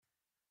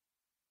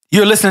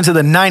You're listening to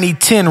the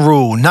 90-10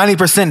 rule.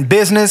 90%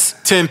 business,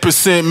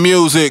 10%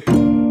 music.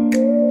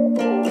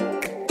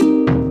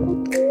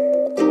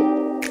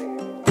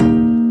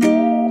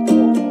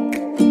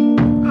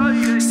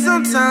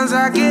 Sometimes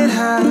I get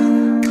high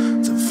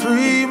to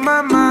free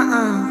my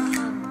mind.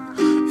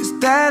 Is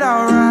that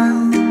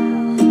alright?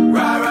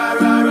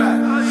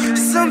 Right.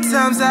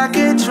 Sometimes I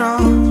get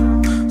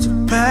drunk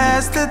to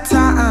pass the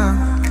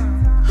time.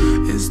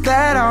 Is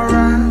that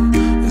alright?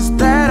 Is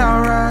that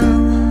alright?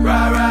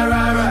 Right.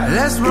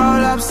 Let's roll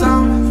up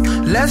some.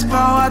 Let's pull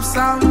up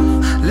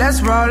some.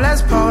 Let's roll up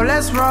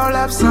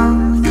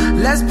some.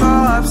 Let's pull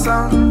up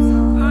some.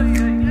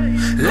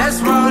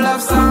 Let's roll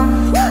up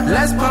some.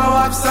 Let's pull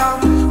up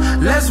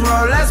some. Let's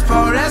roll up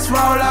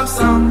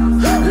some.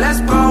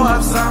 Let's pull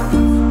up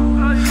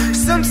some.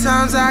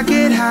 Sometimes I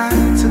get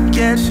high to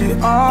get you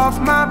off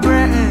my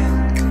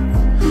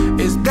brain.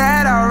 Is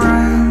that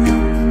alright?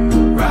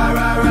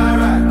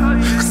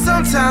 Right.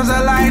 Sometimes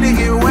I like to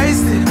get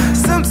wasted.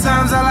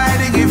 Sometimes I like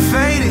to get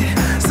faded.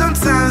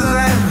 Sometimes I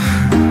like...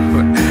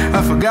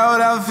 I forgot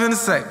what I was finna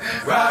say.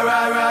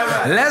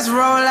 Right. Let's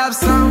roll up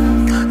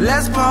some.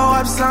 Let's pull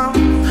up some.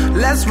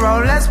 Let's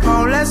roll up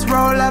some. Let's pull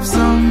up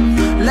some.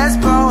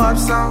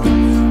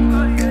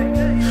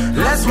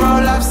 Let's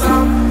roll up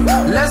some.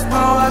 Let's pull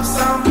up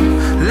some.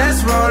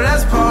 Let's roll up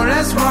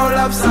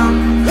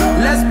some.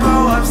 Let's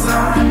pull up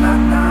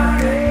some.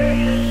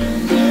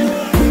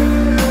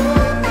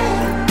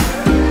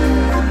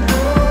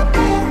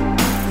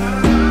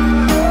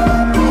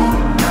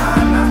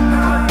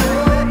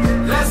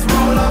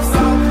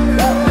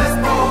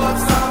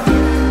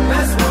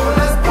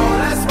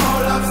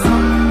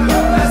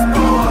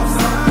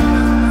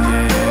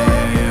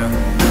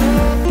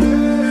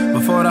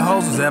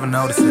 Ever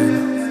notice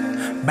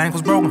it? Bank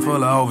was broken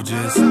full of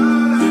overages.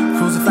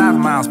 Cruising 5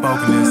 miles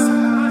spoken this.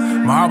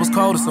 My heart was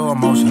cold and so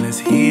emotionless.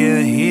 Here,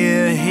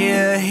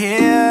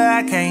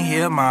 I can't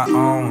hear my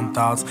own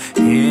thoughts.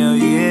 Hell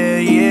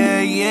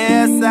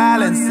yeah,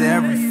 silence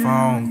every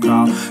phone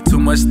call. Too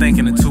much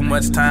thinking and too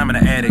much time in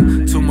the attic.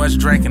 Too much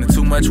drinking and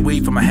too much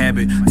weed for my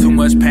habit. Too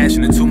much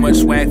passion and too much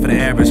swag for the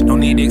average. No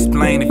need to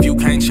explain if you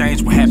can't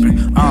change what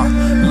happened.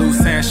 Loose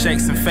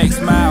handshakes and fake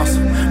smiles.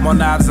 More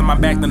knives in my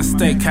back than a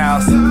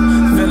steakhouse.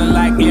 Feeling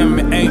like M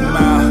at 8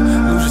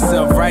 Mile. Lose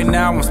yourself right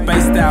now, I'm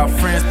spaced out.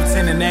 Friends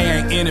pretending they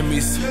ain't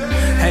enemies.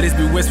 Haters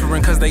be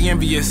whispering cause they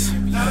envious.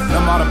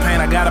 Numb all the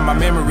pain I got in my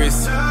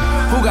memories.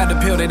 Who got the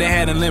pill that they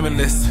had in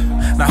limitless?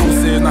 Now who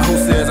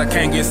says I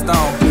can't get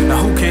stoned?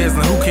 Now who cares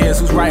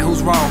who's right,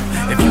 who's wrong?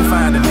 If you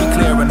find to be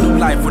clear, a new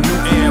life with new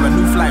air, a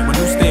new flight with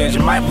new stairs,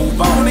 you might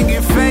move on and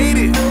get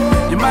faded.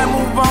 You might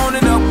move on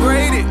and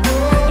upgrade it.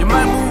 You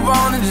might move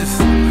on and just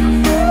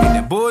get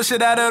that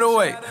bullshit out of the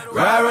way.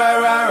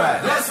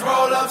 Right. Let's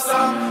roll up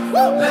some.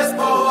 Let's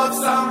pull up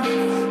some.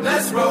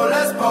 Let's roll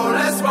up some.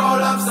 Let's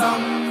pull up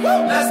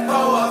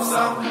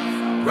some.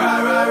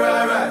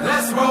 Right.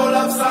 Let's roll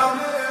up some.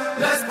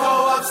 Let's pull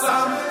up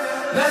some.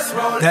 Let's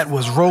roll. That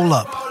was Roll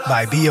Up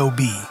by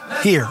B.O.B.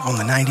 here on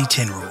the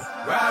 90-10 rule.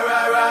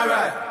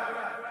 Right.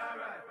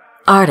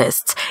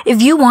 Artists,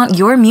 if you want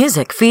your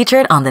music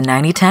featured on the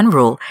 90-10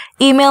 rule,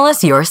 email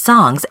us your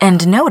songs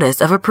and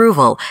notice of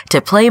approval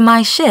to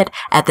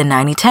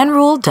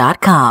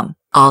playmyshit@the9010rule.com.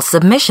 All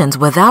submissions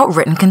without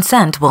written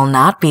consent will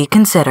not be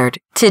considered.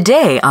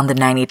 Today on the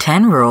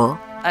 90-10 rule.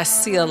 I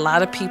see a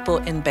lot of people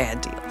in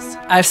bad deals.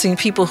 I've seen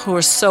people who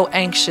are so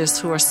anxious,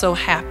 who are so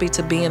happy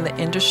to be in the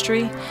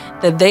industry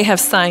that they have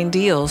signed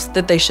deals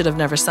that they should have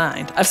never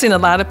signed. I've seen a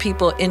lot of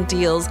people in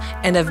deals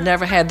and have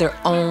never had their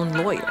own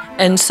lawyer.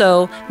 And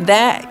so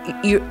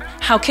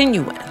how can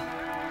you win?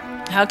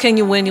 How can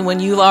you win when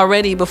you've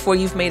already, before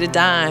you've made a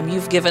dime,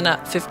 you've given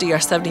up 50 or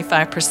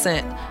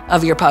 75%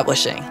 of your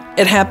publishing?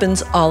 It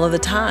happens all of the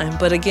time.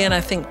 But again,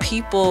 I think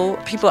people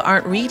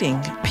aren't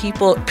reading.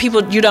 People,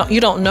 you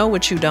don't know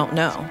what you don't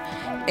know.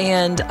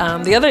 And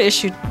the other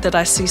issue that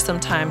I see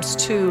sometimes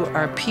too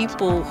are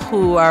people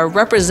who are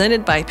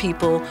represented by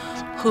people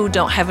who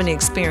don't have any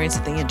experience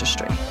in the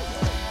industry.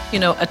 You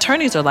know,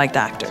 attorneys are like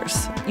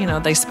doctors. You know,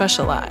 they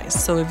specialize.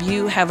 So if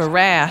you have a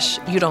rash,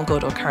 you don't go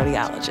to a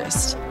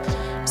cardiologist.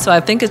 So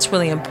I think it's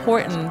really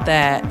important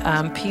that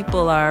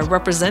people are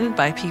represented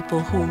by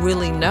people who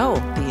really know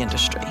the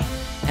industry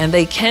and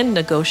they can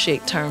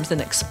negotiate terms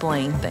and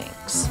explain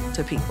things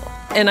to people.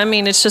 And I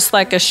mean, it's just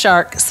like a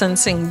shark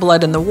sensing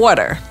blood in the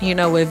water. You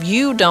know, if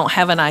you don't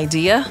have an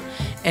idea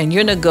and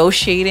you're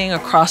negotiating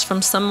across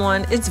from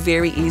someone, it's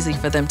very easy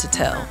for them to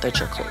tell that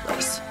you're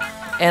clueless.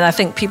 And I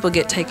think people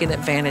get taken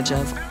advantage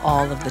of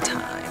all of the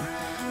time.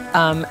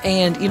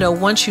 And, you know,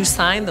 once you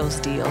sign those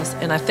deals,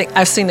 and I think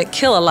I've seen it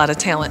kill a lot of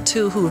talent,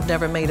 too, who've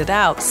never made it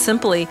out,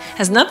 simply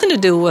has nothing to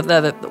do with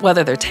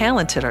whether they're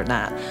talented or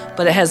not,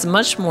 but it has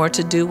much more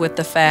to do with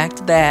the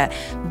fact that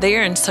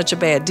they're in such a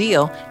bad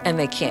deal and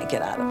they can't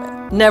get out of it.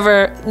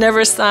 Never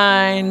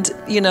signed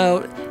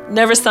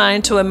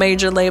to a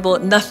major label.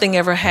 Nothing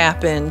ever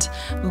happened,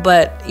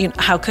 but you know,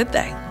 how could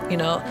they? You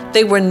know,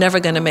 they were never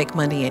going to make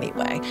money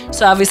anyway.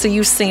 So obviously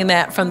you've seen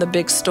that from the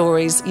big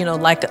stories, you know,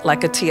 like a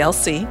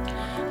TLC.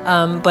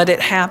 But it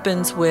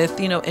happens with,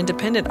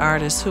 independent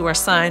artists who are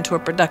signed to a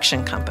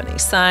production company,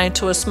 signed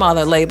to a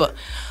smaller label.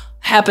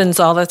 Happens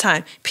all the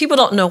time. People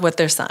don't know what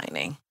they're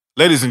signing.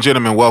 Ladies and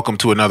gentlemen, welcome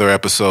to another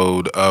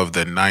episode of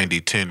the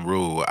 90-10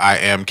 Rule. I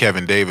am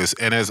Kevin Davis,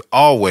 and as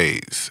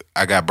always,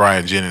 I got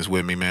Brian Jennings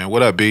with me, man.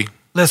 What up, B?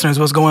 Listeners,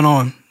 what's going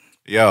on?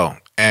 Yo,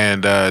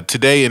 and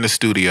today in the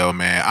studio,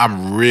 man,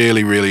 I'm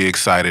really, really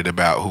excited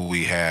about who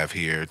we have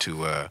here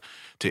to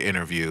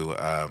interview.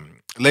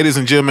 Ladies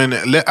and gentlemen,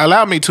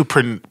 allow me to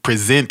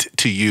present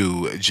to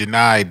you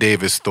Jini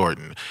Davis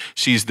Thornton.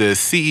 She's the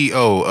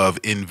CEO of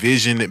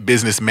Envision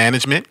Business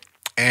Management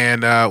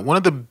and one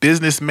of the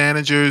business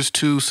managers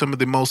to some of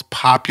the most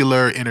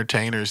popular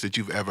entertainers that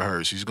you've ever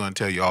heard. She's going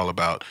to tell you all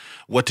about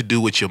what to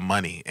do with your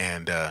money.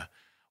 And,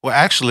 well,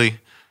 actually,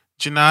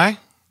 Jini,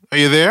 are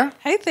you there?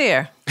 Hey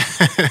there.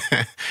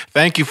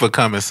 Thank you for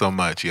coming so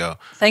much, yo.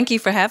 Thank you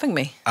for having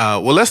me.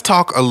 Well, let's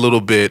talk a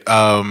little bit.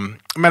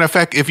 Matter of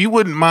fact, if you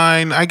wouldn't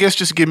mind, I guess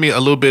just give me a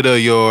little bit of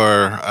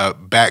your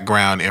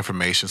background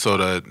information so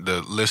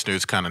the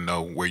listeners kind of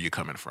know where you're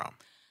coming from.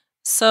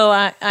 So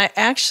I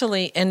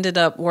actually ended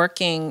up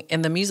working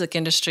in the music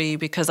industry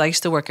because I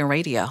used to work in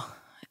radio.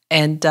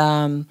 And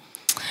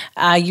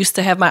I used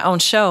to have my own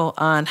show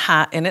on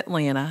Hot in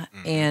Atlanta.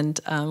 Mm-hmm.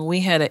 And we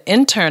had an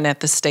intern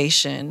at the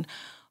station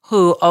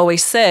who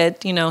always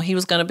said, he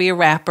was going to be a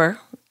rapper.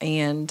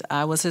 And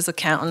I was his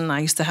accountant. I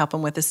used to help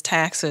him with his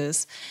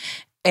taxes.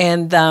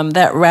 And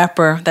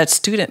that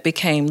student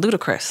became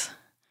Ludacris.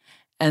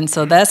 And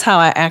so that's how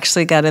I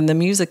actually got in the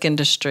music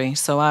industry.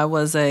 So I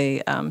was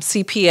a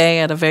CPA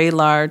at a very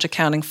large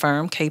accounting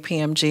firm,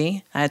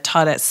 KPMG. I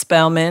taught at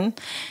Spelman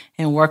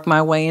and worked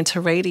my way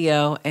into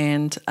radio.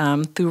 And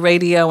through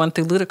radio and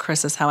through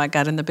Ludacris is how I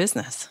got in the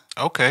business.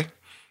 Okay.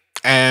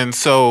 And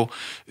so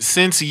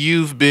since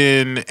you've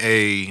been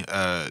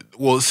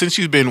since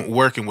you've been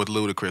working with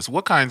Ludacris,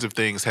 what kinds of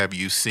things have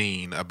you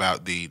seen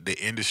about the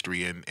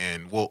industry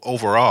and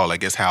overall, I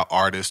guess, how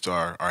artists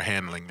are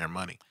handling their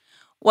money?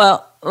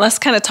 Well, let's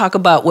kind of talk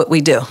about what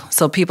we do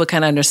so people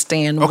can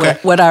understand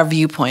what our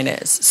viewpoint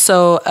is.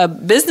 So a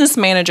business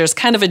manager is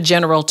kind of a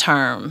general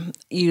term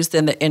used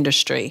in the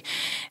industry.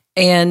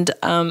 And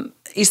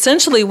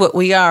essentially what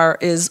we are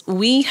is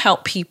we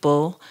help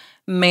people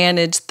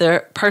manage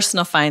their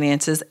personal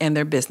finances and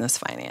their business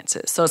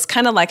finances. So it's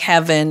kind of like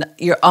having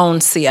your own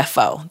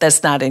CFO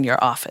that's not in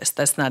your office,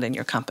 that's not in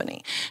your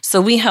company. So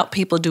we help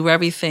people do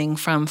everything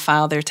from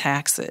file their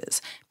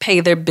taxes, pay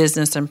their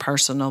business and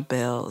personal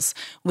bills.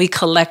 We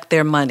collect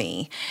their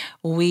money.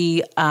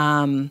 We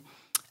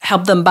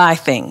help them buy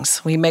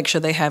things. We make sure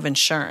they have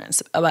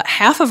insurance. About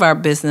half of our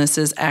business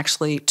is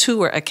actually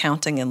tour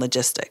accounting and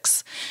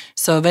logistics.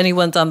 So if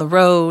anyone's on the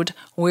road,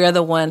 we're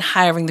the one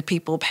hiring the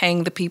people,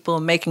 paying the people,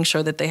 making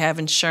sure that they have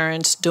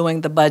insurance,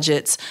 doing the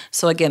budgets.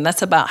 So again,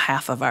 that's about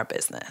half of our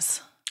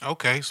business.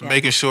 Okay, so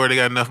making sure they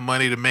got enough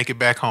money to make it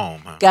back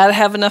home. Huh? Got to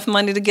have enough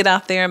money to get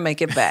out there and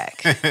make it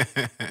back.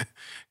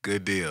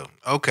 Good deal.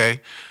 Okay.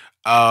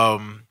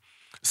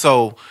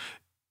 So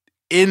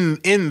in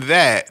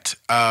that,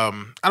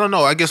 I don't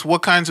know, I guess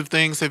what kinds of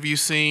things have you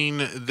seen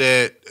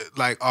that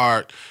like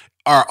are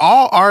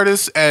all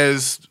artists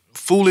as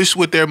foolish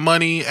with their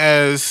money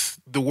as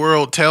the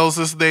world tells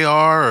us they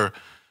are? Or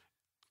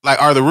like,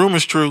 are the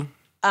rumors true?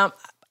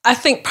 I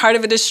think part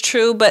of it is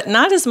true, but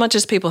not as much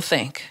as people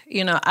think.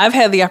 I've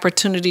had the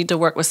opportunity to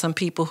work with some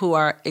people who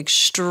are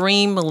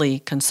extremely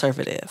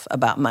conservative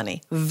about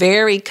money,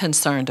 very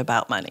concerned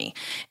about money.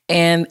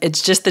 And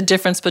it's just the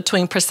difference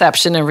between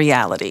perception and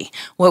reality.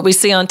 What we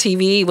see on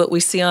TV, what we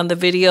see on the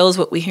videos,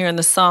 what we hear in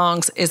the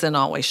songs isn't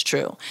always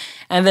true.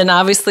 And then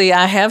obviously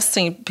I have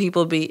seen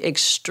people be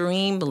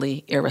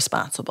extremely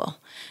irresponsible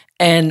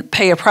and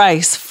pay a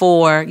price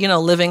for,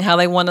 living how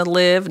they want to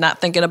live,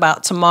 not thinking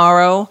about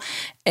tomorrow,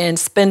 and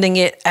spending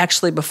it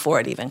actually before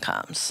it even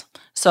comes.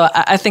 So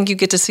I think you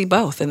get to see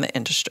both in the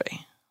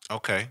industry.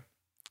 Okay.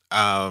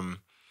 All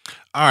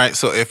right.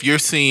 So if you're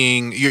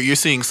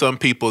seeing some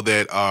people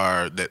that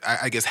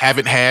I guess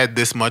haven't had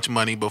this much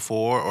money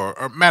before,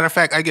 or matter of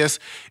fact, I guess,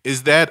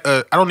 is that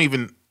I don't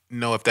even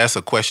know if that's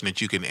a question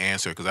that you can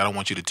answer because I don't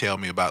want you to tell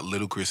me about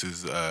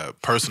Ludacris's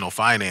personal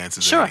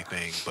finances or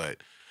anything, but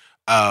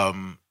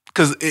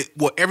because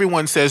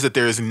everyone says that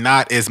there is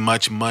not as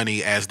much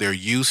money as there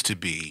used to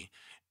be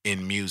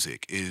in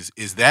music. Is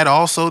that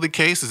also the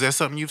case? Is that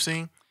something you've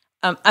seen?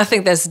 I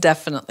think that's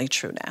definitely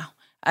true now.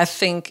 I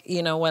think,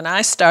 when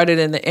I started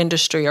in the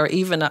industry, or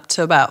even up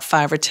to about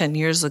 5 or 10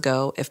 years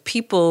ago, if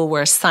people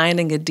were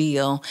signing a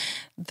deal,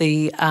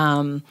 the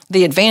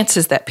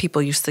advances that people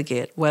used to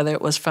get, whether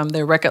it was from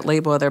their record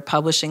label or their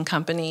publishing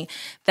company,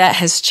 that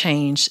has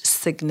changed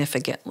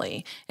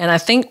significantly. And I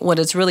think what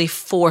it's really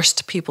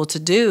forced people to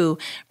do,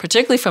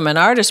 particularly from an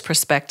artist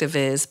perspective,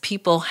 is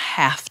people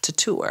have to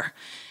tour.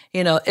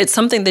 It's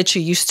something that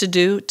you used to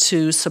do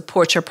to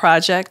support your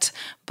project,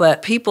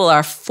 but people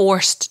are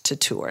forced to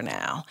tour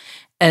now.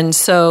 And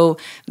so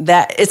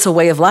that it's a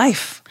way of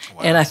life.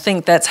 Wow. And I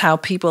think that's how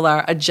people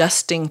are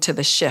adjusting to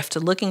the shift,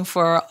 looking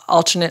for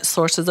alternate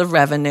sources of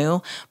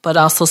revenue, but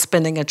also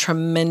spending a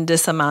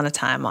tremendous amount of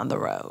time on the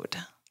road.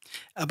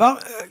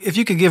 About if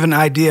you could give an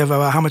idea of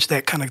how much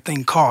that kind of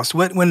thing costs.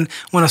 When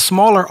a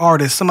smaller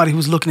artist, somebody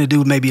who's looking to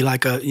do maybe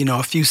like a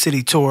few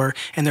city tour,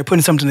 and they're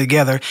putting something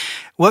together,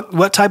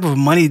 what type of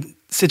money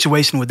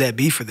situation would that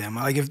be for them?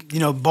 Like if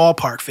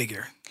ballpark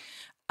figure.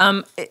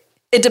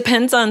 It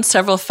depends on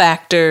several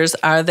factors.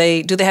 Do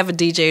they have a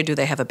DJ or do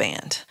they have a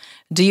band?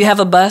 Do you have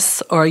a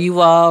bus, or are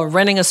you all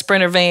renting a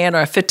Sprinter van or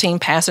a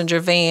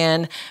 15-passenger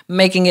van,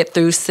 making it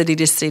through city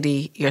to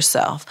city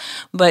yourself?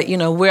 But,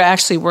 we're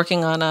actually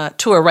working on a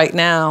tour right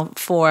now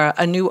for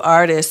a new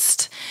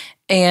artist,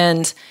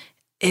 and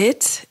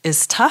it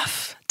is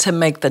tough to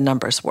make the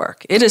numbers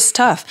work. It is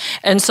tough.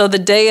 And so the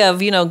day of,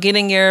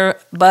 getting your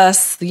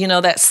bus,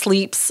 that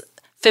sleeps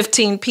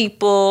 15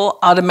 people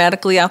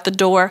automatically out the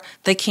door,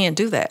 they can't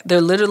do that. They're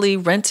literally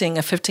renting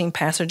a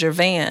 15-passenger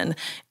van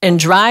and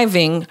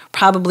driving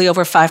probably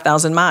over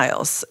 5,000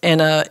 miles in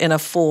a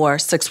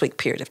 4-6 week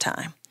period of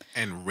time.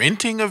 And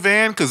renting a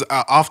van? Because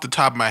off the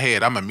top of my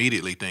head, I'm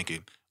immediately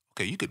thinking,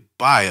 okay, you could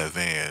buy a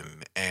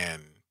van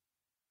and,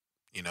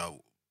 a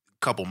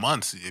couple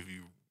months, if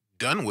you're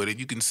done with it,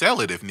 you can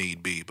sell it if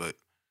need be, but...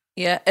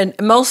 Yeah, and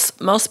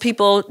most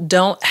people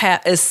don't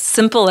have, as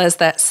simple as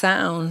that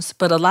sounds,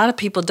 but a lot of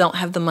people don't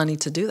have the money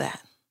to do that.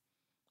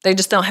 They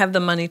just don't have the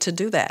money to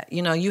do that.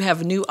 You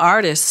have new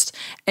artists,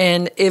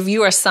 and if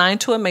you are signed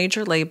to a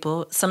major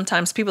label,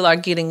 sometimes people are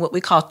getting what we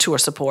call tour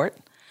support.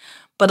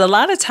 But a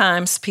lot of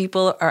times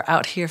people are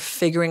out here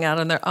figuring out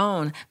on their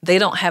own. They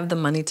don't have the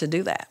money to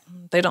do that.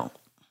 They don't.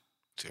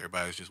 So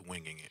everybody's just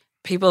winging it.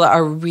 People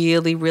are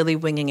really, really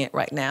winging it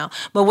right now.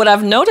 But what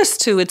I've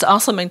noticed, too, it's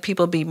also made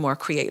people be more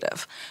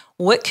creative.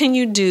 What can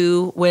you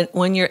do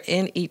when you're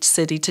in each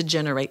city to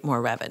generate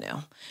more revenue?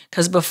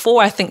 Because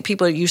before, I think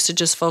people used to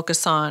just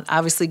focus on,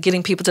 obviously,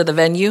 getting people to the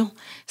venue,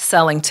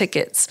 selling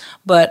tickets.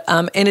 But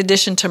in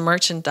addition to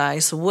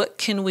merchandise, what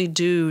can we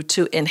do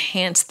to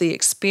enhance the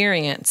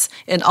experience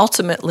and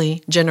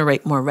ultimately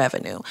generate more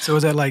revenue? So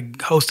is that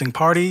like hosting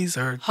parties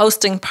or?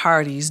 Hosting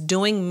parties,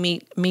 doing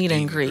meet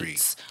and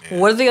greets. Yeah.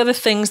 What are the other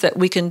things that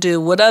we can do?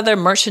 What other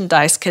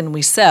merchandise can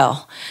we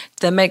sell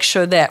to make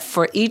sure that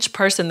for each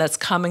person that's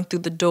coming through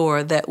the door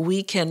that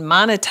we can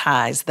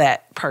monetize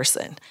that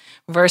person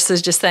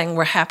versus just saying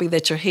we're happy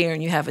that you're here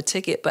and you have a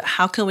ticket, but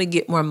how can we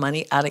get more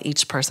money out of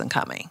each person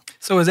coming?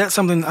 So is that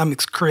something,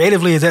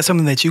 creatively, is that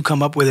something that you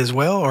come up with as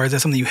well, or is that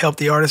something you help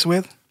the artist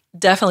with?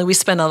 Definitely, we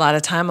spend a lot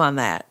of time on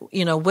that.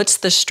 What's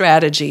the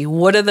strategy?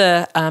 What are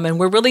the, and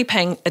we're really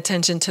paying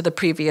attention to the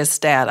previous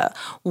data.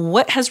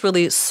 What has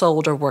really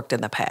sold or worked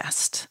in the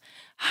past?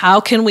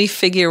 How can we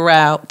figure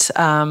out,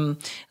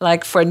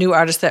 like for a new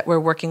artist that we're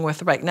working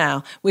with right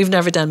now, we've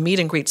never done meet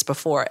and greets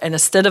before. And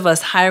instead of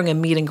us hiring a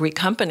meet and greet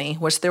company,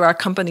 which there are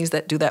companies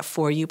that do that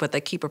for you, but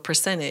they keep a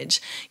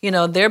percentage,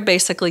 they're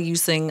basically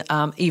using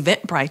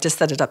Eventbrite to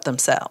set it up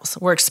themselves.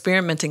 We're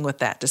experimenting with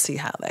that to see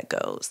how that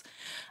goes.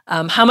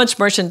 How much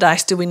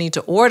merchandise do we need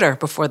to order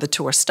before the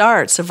tour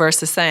starts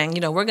versus saying,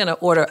 we're going to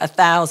order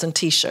 1,000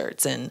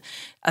 T-shirts and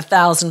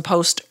 1,000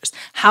 posters.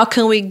 How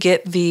can we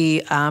get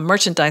the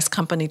merchandise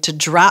company to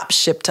drop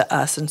ship to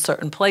us in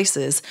certain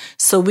places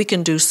so we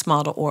can do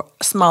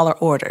smaller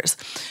orders?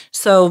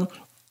 So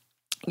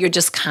you're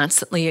just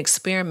constantly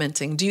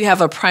experimenting. Do you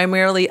have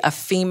primarily a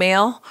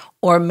female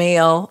or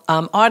male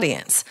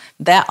audience?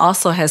 That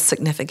also has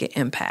significant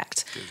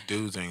impact. Because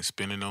dudes ain't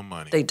spending no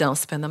money. They don't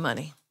spend the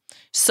money.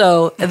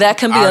 So that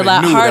can be a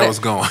lot harder. harder. That was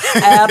going.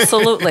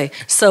 Absolutely.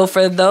 So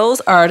for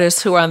those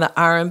artists who are on the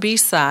R&B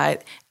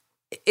side,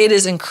 it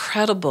is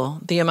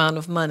incredible the amount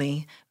of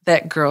money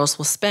that girls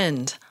will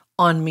spend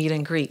on meet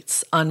and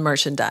greets, on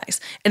merchandise.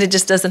 And it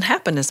just doesn't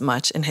happen as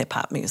much in hip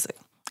hop music.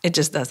 It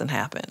just doesn't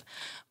happen.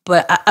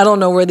 But I don't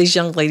know where these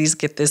young ladies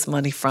get this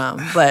money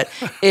from, but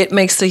it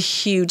makes a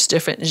huge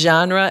difference.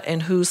 Genre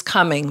and who's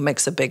coming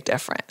makes a big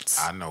difference.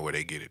 I know where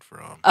they get it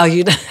from. Oh,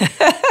 you know?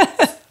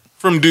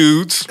 From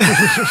dudes.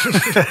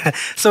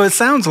 So it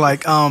sounds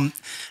like,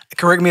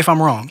 correct me if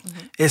I'm wrong,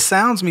 Mm-hmm. it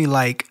sounds to me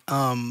like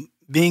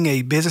being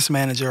a business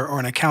manager or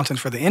an accountant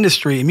for the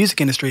industry, music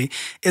industry,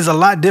 is a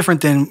lot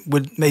different than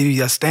would maybe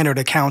a standard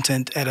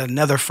accountant at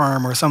another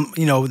firm or some,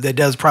 that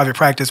does private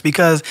practice,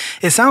 because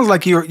it sounds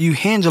like you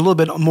hinge a little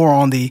bit more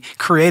on the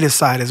creative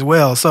side as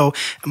well. So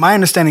my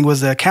understanding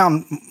was the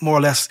accountant more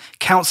or less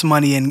counts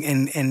money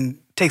and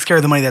takes care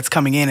of the money that's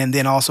coming in, and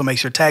then also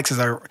makes sure taxes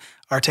are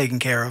taken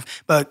care of.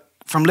 But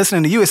from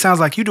listening to you, it sounds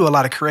like you do a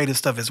lot of creative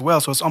stuff as well.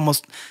 So it's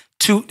almost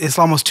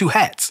two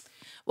hats.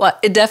 Well,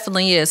 it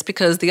definitely is,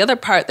 because the other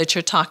part that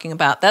you're talking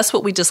about, that's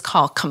what we just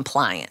call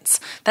compliance.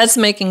 That's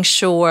making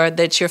sure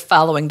that you're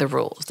following the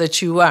rules,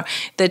 that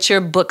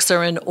your books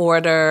are in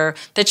order,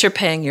 that you're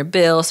paying your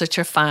bills, that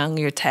you're filing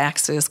your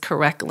taxes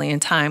correctly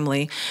and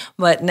timely.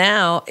 But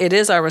now it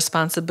is our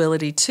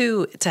responsibility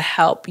too to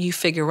help you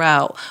figure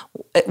out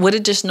what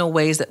additional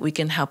ways that we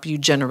can help you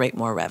generate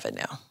more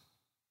revenue.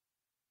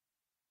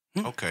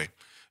 Okay.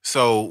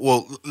 So,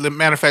 well,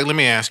 matter of fact, let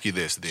me ask you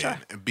this then,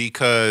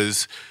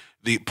 because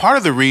the part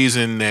of the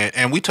reason that,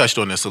 and we touched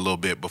on this a little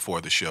bit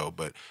before the show,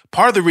 but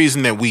part of the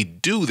reason that we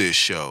do this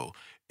show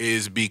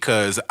is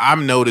because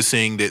I'm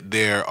noticing that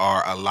there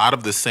are a lot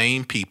of the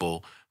same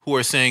people who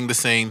are saying the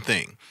same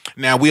thing.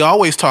 Now, we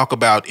always talk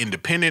about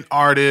independent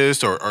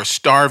artists or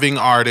starving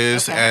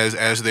artists,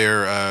 as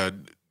they're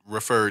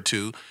referred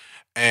to,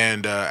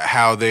 and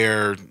how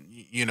they're,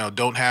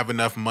 don't have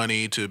enough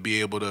money to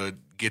be able to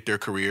get their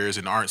careers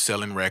and aren't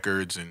selling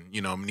records and,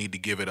 need to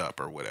give it up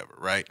or whatever,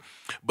 right?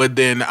 But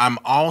then I'm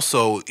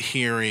also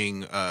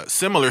hearing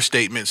similar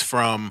statements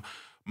from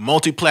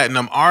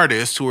multi-platinum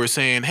artists who are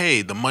saying,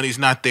 hey, the money's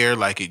not there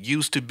like it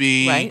used to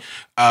be. Right.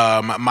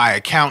 My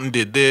accountant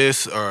did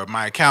this or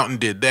my accountant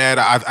did that.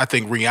 I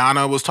think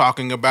Rihanna was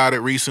talking about it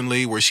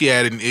recently where she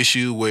had an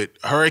issue with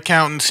her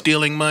accountant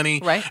stealing money.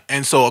 Right.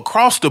 And so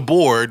across the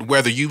board,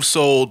 whether you've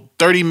sold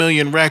 30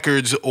 million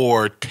records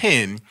or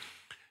 10,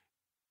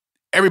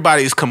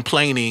 everybody's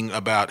complaining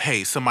about,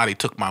 hey, somebody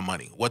took my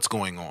money. What's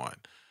going on?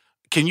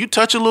 Can you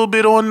touch a little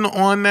bit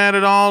on that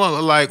at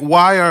all? Like,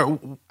 why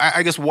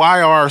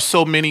are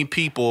so many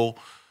people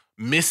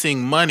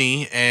missing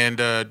money,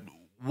 and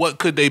what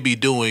could they be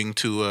doing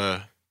to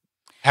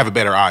have a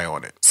better eye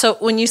on it? So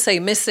when you say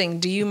missing,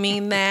 do you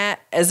mean that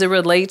as it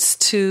relates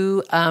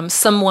to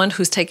someone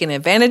who's taking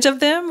advantage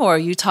of them, or are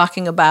you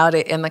talking about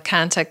it in the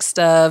context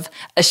of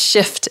a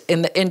shift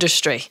in the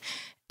industry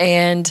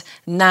and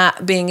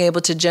not being able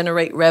to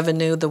generate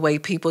revenue the way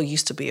people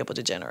used to be able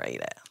to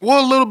generate it?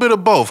 Well, a little bit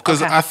of both,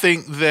 because I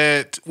think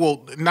that,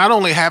 not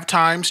only have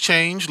times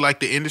changed, like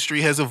the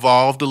industry has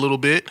evolved a little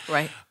bit,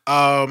 right?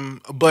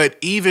 But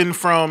even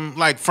from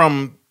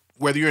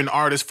whether you're an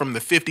artist from the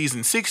 50s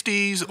and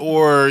 60s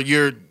or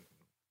you're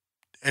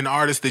an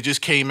artist that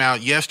just came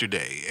out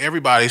yesterday,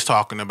 everybody's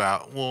talking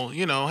about,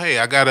 hey,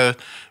 I got to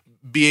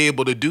be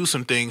able to do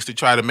some things to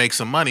try to make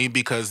some money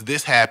because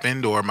this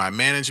happened, or my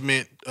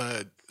management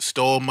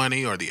stole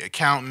money, or the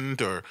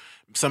accountant, or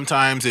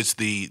sometimes it's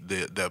the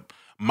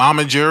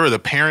manger or the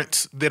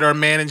parents that are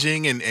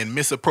managing and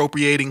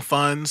misappropriating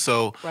funds.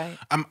 So right.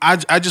 I'm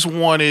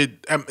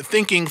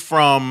thinking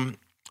from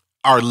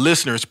our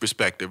listeners'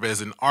 perspective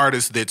as an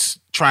artist that's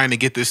trying to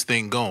get this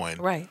thing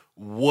going. Right.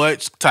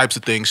 What types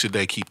of things should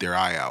they keep their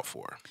eye out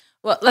for?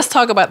 Well, let's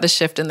talk about the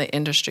shift in the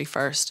industry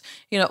first.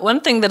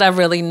 One thing that I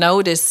really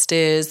noticed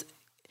is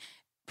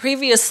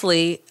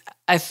previously,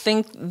 I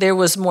think there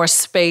was more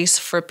space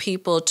for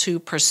people to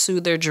pursue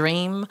their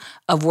dream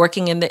of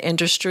working in the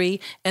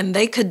industry, and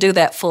they could do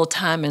that full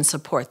time and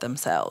support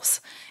themselves.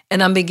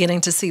 And I'm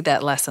beginning to see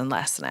that less and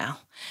less now.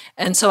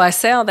 And so I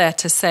say all that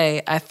to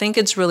say, I think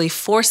it's really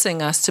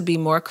forcing us to be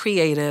more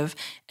creative.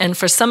 And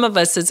for some of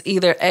us, it's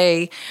either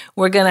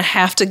we're going to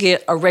have to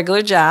get a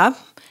regular job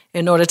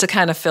in order to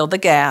kind of fill the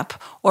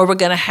gap, or we're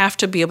going to have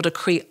to be able to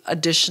create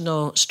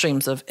additional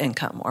streams of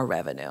income or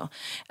revenue.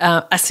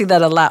 I see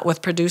that a lot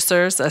with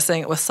producers. I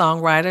see it with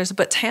songwriters,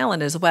 but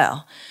talent as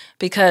well,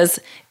 because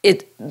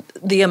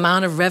the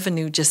amount of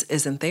revenue just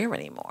isn't there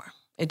anymore.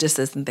 It just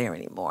isn't there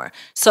anymore.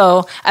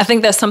 So I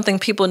think that's something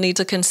people need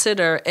to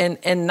consider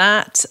and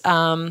not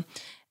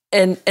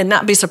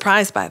be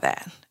surprised by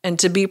that, and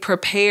to be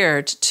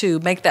prepared to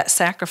make that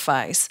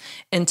sacrifice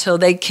until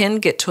they can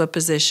get to a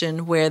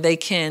position where they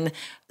can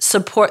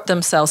support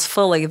themselves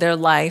fully, their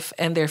life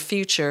and their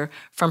future,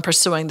 from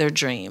pursuing their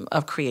dream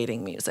of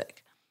creating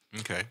music.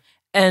 Okay.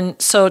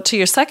 And so to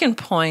your second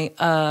point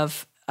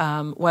of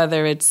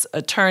whether it's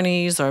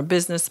attorneys or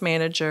business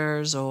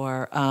managers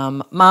or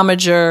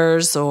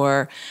momagers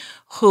or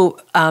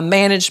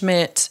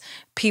management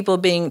people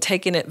being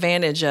taken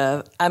advantage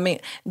of. I mean,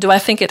 do I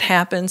think it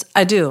happens?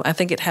 I do. I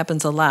think it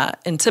happens a lot.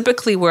 And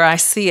typically where I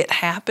see it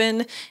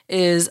happen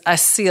is I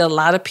see a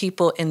lot of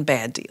people in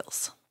bad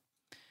deals.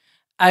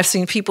 I've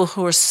seen people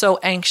who are so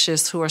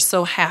anxious, who are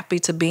so happy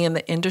to be in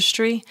the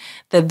industry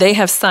that they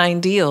have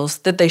signed deals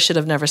that they should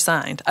have never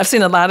signed. I've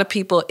seen a lot of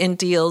people in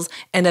deals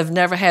and have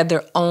never had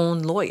their own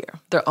lawyer,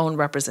 their own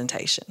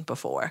representation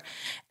before.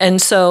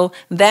 And so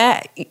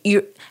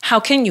how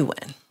can you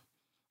win?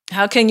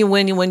 How can you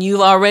win when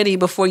you've already,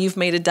 before you've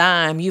made a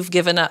dime, you've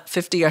given up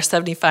 50 or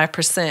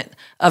 75%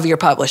 of your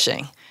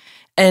publishing?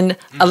 And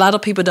a lot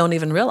of people don't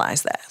even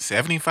realize that.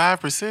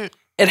 75%?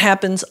 It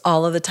happens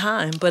all of the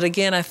time. But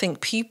again, I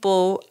think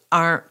people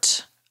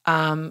aren't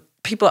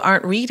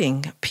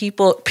reading.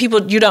 People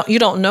you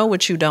don't know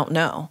what you don't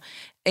know.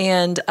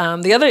 And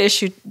the other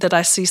issue that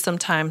I see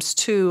sometimes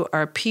too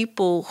are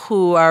people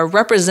who are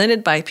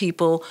represented by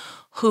people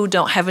who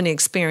don't have any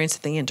experience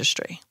in the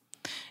industry.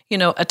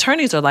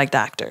 Attorneys are like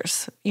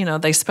doctors.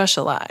 They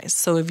specialize.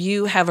 So if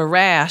you have a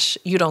rash,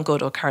 you don't go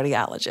to a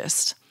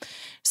cardiologist.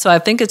 So I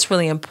think it's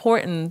really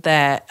important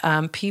that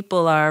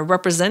people are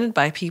represented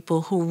by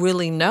people who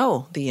really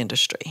know the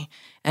industry,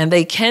 and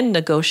they can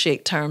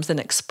negotiate terms and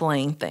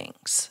explain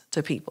things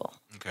to people.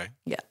 Okay.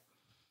 Yeah.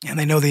 And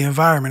they know the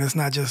environment. It's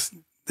not just,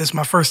 this is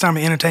my first time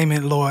in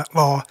entertainment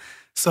law.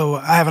 So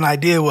I have an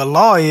idea what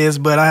law is,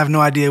 but I have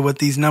no idea what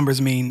these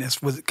numbers mean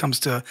as when it comes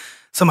to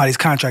somebody's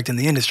contract in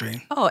the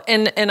industry. Oh,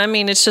 and I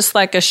mean, it's just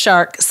like a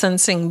shark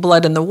sensing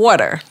blood in the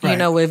water. Right. You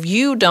know, if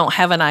you don't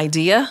have an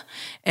idea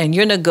and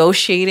you're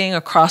negotiating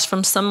across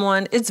from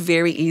someone, it's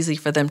very easy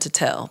for them to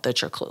tell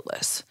that you're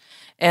clueless.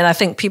 And I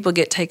think people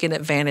get taken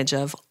advantage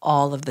of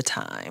all of the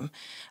time.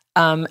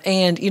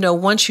 And, you know,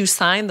 once you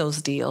sign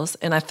those deals,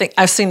 and I think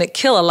I've seen it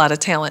kill a lot of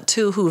talent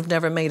too who've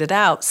never made it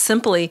out,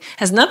 simply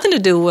has nothing to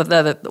do with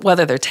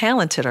whether they're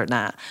talented or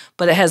not,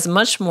 but it has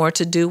much more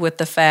to do with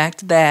the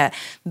fact that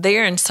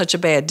they're in such a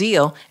bad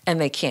deal and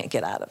they can't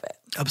get out of it.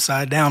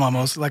 Upside down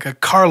almost, like a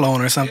car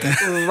loan or something.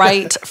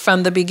 Right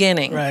from the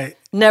beginning. Right.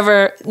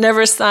 Never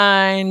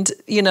signed,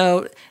 you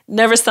know,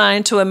 never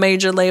signed to a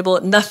major label.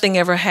 Nothing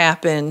ever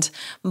happened.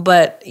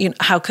 But, you know,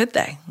 how could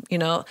they? You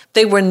know,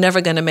 they were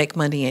never going to make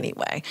money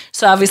anyway.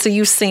 So obviously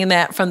you've seen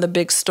that from the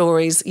big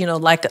stories, you know,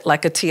 like a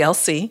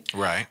TLC.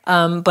 Right.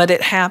 But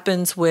it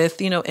happens with,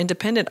 you know,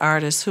 independent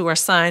artists who are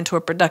signed to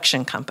a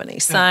production company,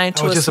 signed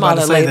to a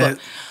smaller label.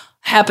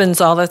 Happens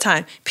all the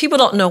time. People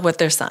don't know what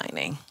they're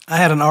signing. I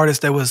had an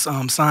artist that was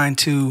signed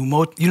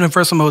to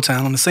Universal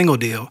Motown on a single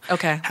deal.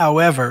 Okay.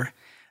 However,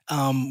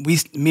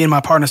 me and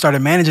my partner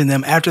started managing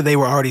them after they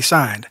were already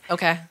signed.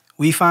 Okay.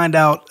 We find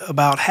out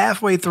about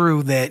halfway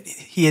through that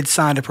he had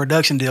signed a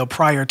production deal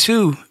prior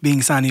to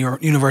being signed to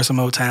Universal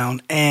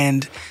Motown,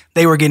 and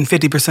they were getting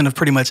 50% of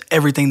pretty much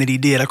everything that he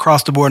did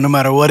across the board, no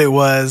matter what it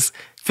was,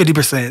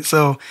 50%.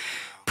 So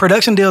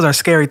production deals are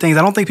scary things.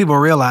 I don't think people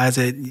realize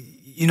it.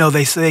 You know,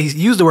 they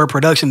use the word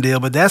production deal,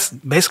 but that's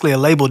basically a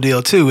label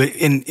deal too.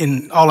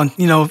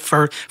 You know,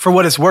 for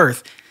what it's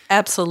worth.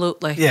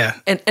 Absolutely. Yeah.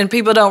 And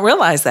people don't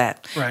realize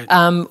that. Right.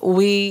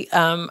 We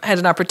had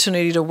an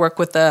opportunity to work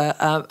with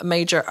a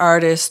major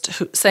artist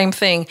who, same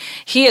thing.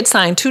 He had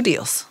signed 2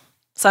 deals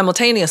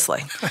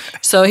simultaneously.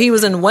 So he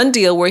was in one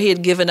deal where he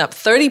had given up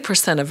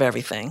 30% of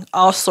everything,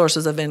 all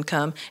sources of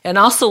income, and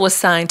also was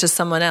signed to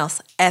someone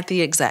else at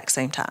the exact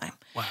same time.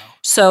 Wow.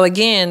 So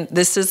again,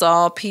 this is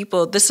all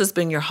people, this has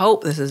been your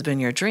hope, this has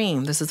been your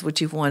dream, this is what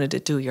you've wanted to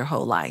do your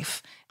whole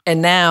life.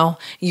 And now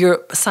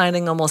you're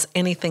signing almost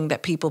anything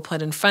that people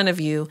put in front of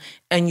you,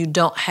 and you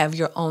don't have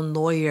your own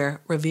lawyer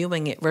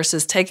reviewing it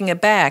versus taking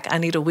it back. I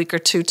need a week or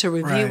 2 to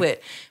review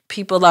it.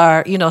 People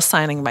are, you know,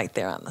 signing right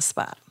there on the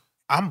spot.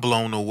 I'm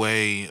blown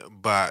away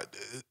by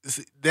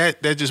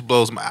that. That just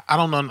blows my. I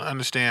don't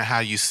understand how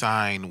you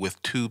sign with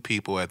 2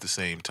 people at the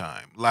same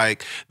time.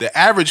 Like the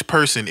average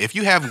person, if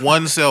you have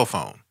one cell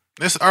phone,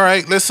 that's all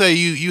right. Let's say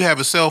you have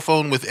a cell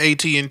phone with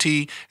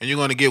AT&T, and you're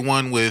going to get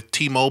one with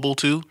T-Mobile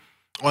too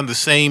on the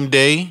same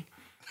day.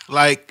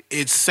 Like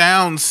it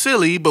sounds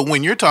silly, but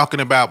when you're talking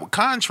about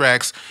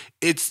contracts,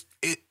 it's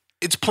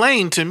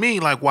plain to me.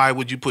 Like why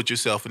would you put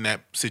yourself in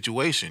that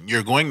situation?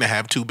 You're going to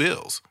have 2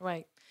 bills.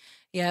 Right.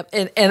 Yeah,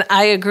 and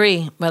I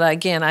agree. But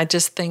again, I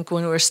just think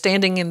when we're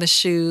standing in the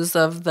shoes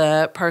of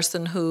the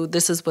person who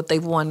this is what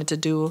they've wanted to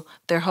do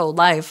their whole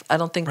life, I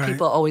don't think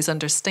people always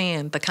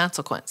understand the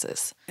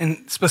consequences.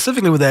 And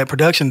specifically with that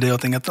production deal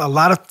thing, a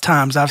lot of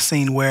times I've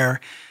seen where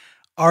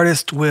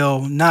artists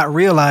will not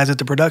realize that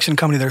the production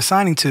company they're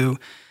signing to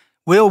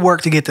will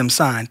work to get them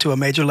signed to a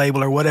major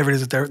label or whatever it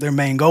is that their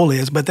main goal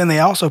is. But then they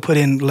also put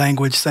in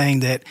language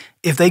saying that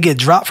if they get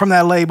dropped from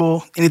that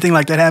label, anything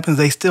like that happens,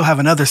 they still have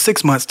another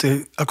 6 months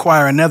to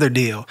acquire another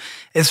deal.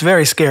 It's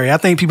very scary. I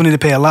think people need to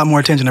pay a lot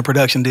more attention to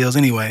production deals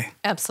anyway.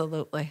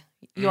 Absolutely.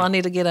 You all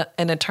need to get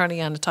an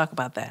attorney on to talk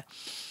about that.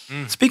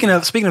 Speaking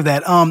of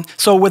that,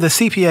 so with a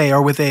CPA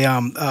or with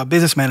a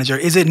business manager,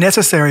 is it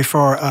necessary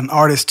for an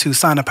artist to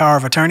sign a power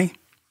of attorney?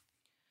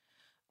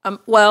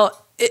 Well,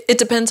 it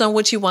depends on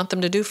what you want them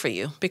to do for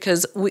you,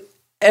 because we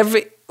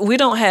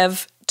don't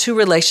have 2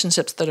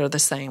 relationships that are the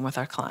same with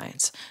our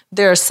clients.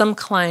 There are some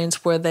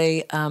clients where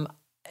they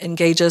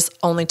engage us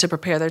only to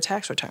prepare their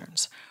tax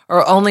returns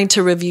or only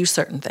to review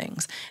certain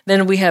things.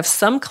 Then we have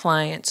some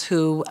clients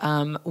who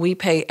we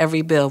pay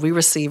every bill, we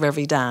receive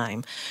every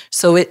dime.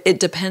 So it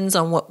depends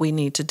on what we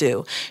need to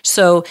do.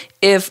 So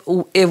if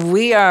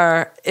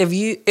you're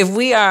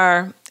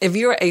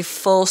a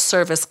full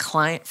service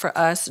client for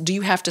us, do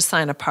you have to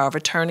sign a power of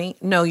attorney?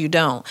 No, you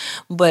don't.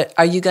 But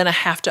are you going to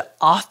have to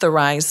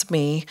authorize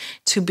me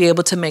to be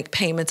able to make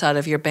payments out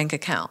of your bank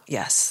account?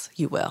 Yes,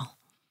 you will.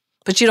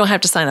 But you don't have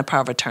to sign a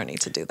power of attorney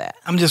to do that.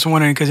 I'm just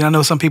wondering, because I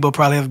know some people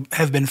probably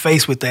have been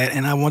faced with that,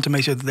 and I want to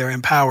make sure that they're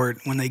empowered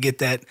when they get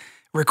that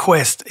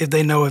request, if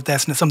they know if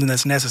that's something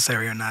that's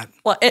necessary or not.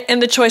 Well,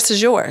 and the choice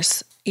is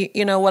yours.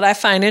 You know, what I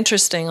find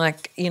interesting,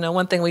 like, you know,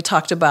 one thing we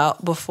talked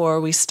about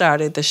before we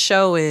started the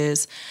show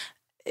is,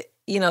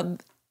 you know,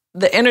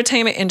 the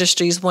entertainment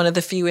industry is one of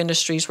the few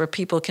industries where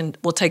people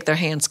will take their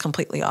hands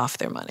completely off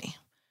their money.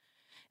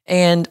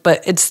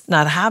 But it's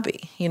not a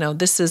hobby. You know,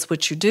 this is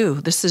what you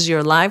do. This is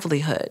your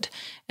livelihood.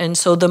 And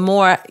so the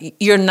more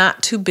you're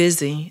not too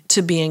busy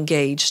to be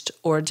engaged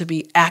or to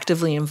be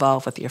actively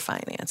involved with your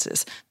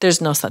finances,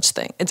 there's no such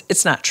thing.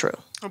 It's not true.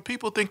 Well,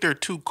 people think they're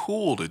too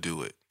cool to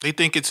do it. They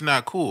think it's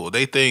not cool.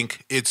 They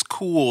think it's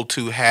cool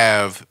to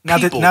have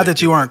Not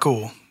that you aren't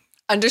cool.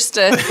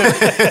 Understood.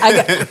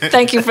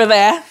 Thank you for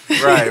that.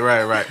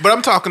 Right. But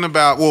I'm talking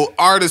about, well,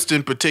 artists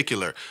in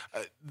particular.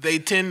 They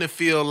tend to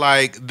feel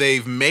like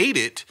they've made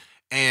it,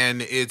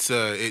 and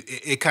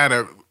it kind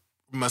of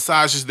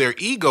massages their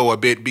ego a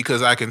bit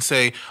because I can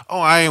say, oh,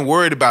 I ain't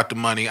worried about the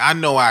money. I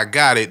know I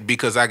got it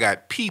because I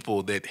got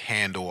people that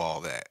handle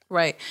all that.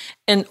 Right.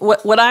 And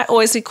what I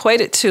always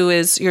equate it to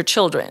is your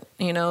children.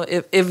 You know,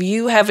 if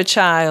you have a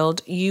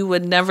child, you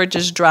would never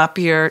just drop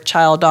your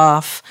child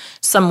off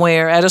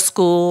somewhere at a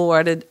school or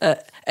at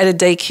a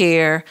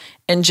daycare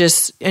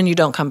and you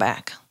don't come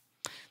back.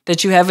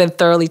 That you haven't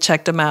thoroughly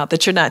checked them out,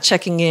 that you're not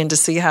checking in to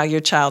see how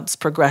your child's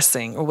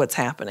progressing or what's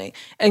happening.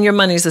 And your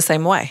money's the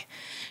same way.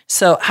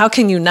 So how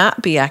can you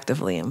not be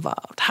actively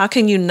involved? How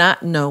can you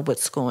not know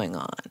what's going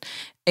on?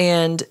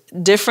 And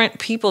different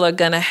people are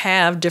going to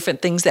have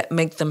different things that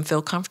make them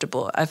feel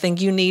comfortable. I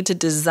think you need to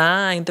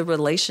design the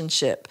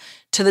relationship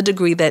to the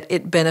degree that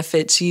it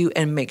benefits you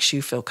and makes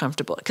you feel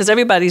comfortable. Because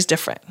everybody's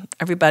different.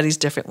 Everybody's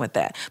different with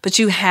that. But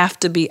you have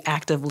to be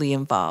actively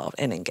involved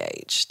and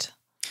engaged.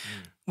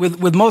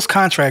 With most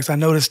contracts, I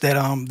noticed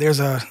that there's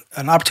an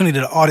opportunity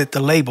to audit the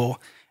label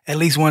at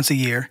least once a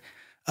year.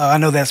 I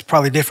know that's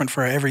probably different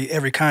for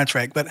every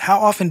contract, but how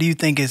often do you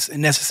think it's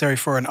necessary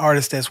for an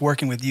artist that's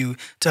working with you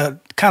to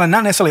kind of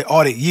not necessarily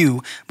audit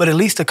you, but at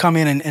least to come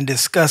in and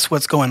discuss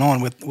what's going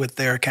on with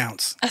their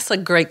accounts? That's a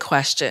great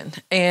question,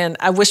 and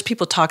I wish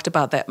people talked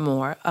about that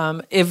more.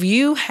 If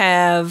you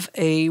have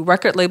a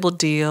record label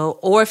deal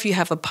or if you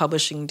have a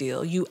publishing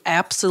deal, you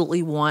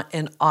absolutely want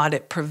an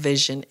audit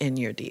provision in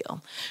your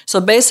deal. So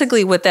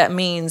basically what that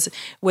means,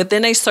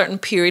 within a certain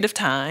period of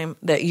time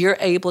that you're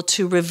able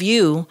to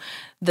review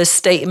the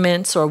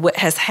statements or what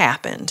has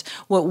happened.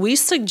 What we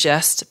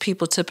suggest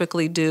people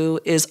typically do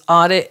is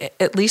audit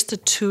at least a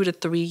 2 to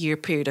 3 year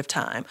period of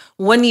time.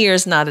 1 year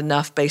is not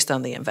enough based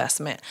on the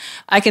investment.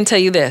 I can tell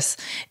you this,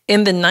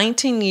 in the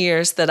 19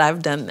 years that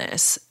I've done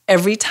this,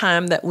 every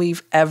time that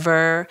we've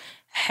ever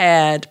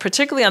had,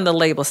 particularly on the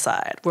label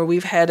side, where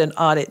we've had an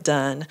audit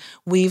done,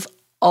 we've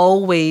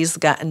always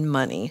gotten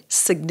money,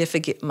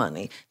 significant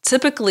money,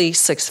 typically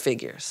 6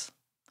 figures.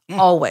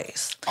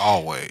 Always.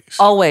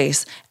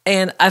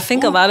 And I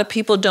think a lot of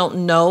people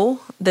don't know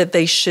that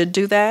they should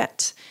do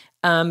that.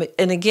 And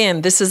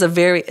again, this is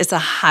it's a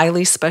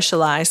highly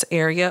specialized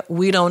area.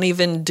 We don't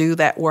even do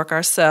that work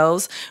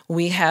ourselves.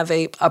 We have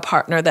a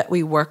partner that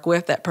we work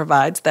with that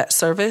provides that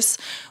service,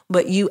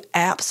 but you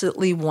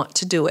absolutely want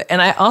to do it.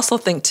 And I also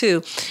think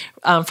too,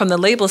 from the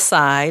label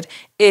side,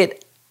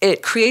 it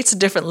creates a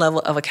different level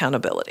of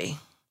accountability.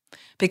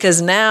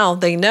 Because now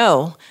they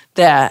know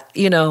that,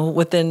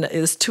 within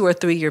this 2 or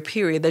 3 year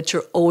period that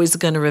you're always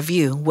going to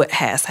review what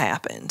has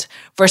happened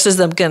versus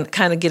them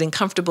kind of getting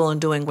comfortable and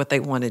doing what they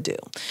want to do.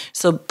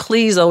 So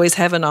please always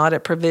have an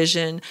audit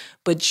provision,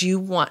 but you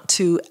want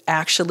to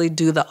actually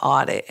do the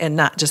audit and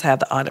not just have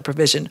the audit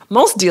provision.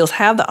 Most deals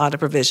have the audit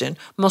provision.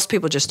 Most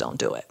people just don't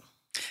do it.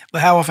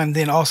 But how often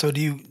then also do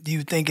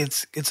you think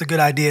it's a good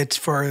idea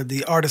for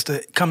the artist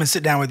to come and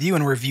sit down with you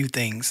and review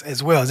things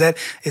as well? Is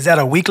that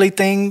a weekly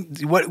thing?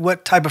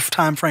 What type of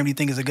time frame do you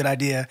think is a good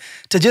idea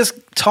to just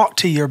talk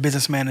to your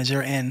business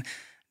manager and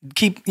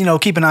keep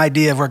an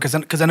idea of work?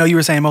 Because I know you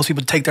were saying most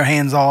people take their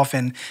hands off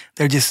and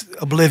they're just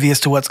oblivious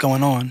to what's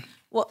going on.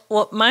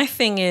 Well, my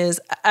thing is,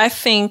 I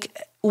think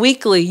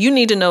weekly you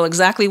need to know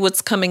exactly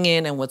what's coming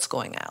in and what's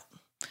going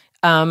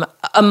out.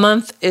 A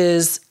month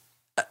is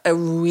a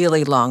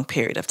really long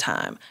period of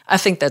time. I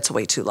think that's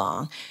way too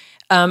long.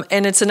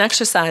 And it's an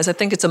exercise. I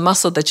think it's a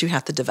muscle that you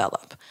have to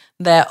develop,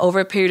 that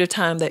over a period of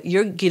time that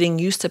you're getting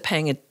used to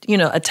paying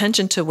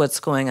attention to what's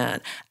going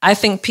on. I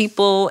think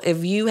people,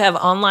 if you have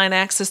online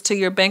access to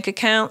your bank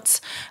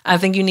accounts, I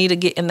think you need to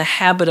get in the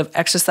habit of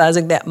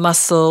exercising that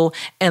muscle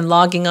and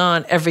logging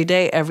on every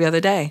day, every other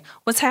day.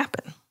 What's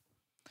happened?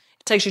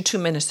 It takes you 2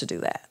 minutes to do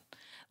that.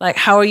 Like,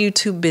 how are you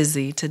too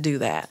busy to do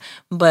that?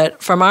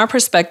 But from our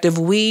perspective,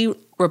 we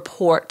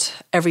report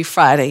every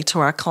Friday to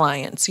our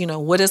clients,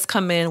 what has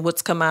come in,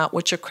 what's come out,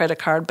 what your credit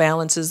card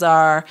balances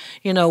are,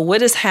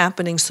 what is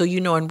happening so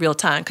in real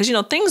time. Because,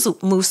 things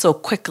move so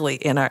quickly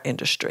in our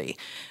industry.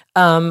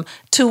 2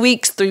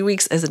 weeks, 3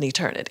 weeks is an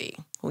eternity.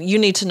 You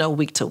need to know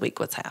week to week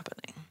what's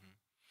happening.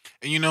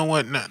 And you know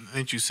what? Now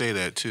that you say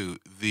that too,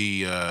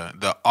 the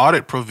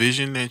audit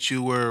provision that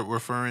you were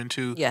referring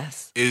to,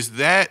 yes, is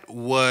that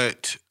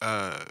what?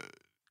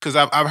 Because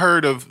I've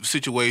heard of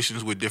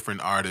situations with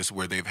different artists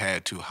where they've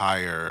had to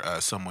hire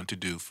someone to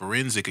do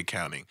forensic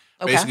accounting,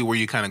 basically where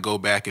you kind of go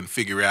back and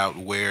figure out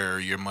where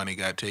your money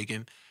got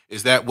taken.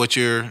 Is that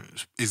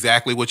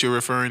exactly what you're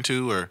referring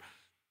to, or?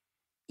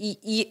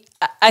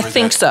 I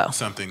think so.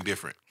 Something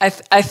different. I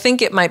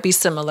think it might be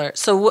similar.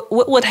 So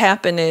what would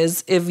happen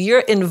is if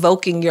you're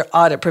invoking your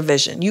audit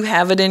provision, you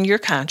have it in your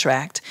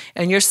contract,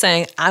 and you're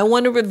saying, I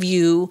want to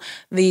review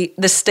the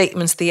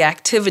statements, the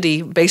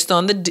activity based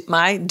on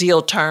my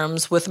deal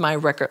terms with my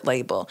record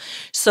label.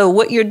 So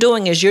what you're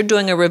doing is you're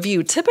doing a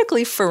review.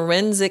 Typically,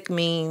 forensic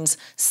means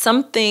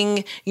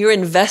something you're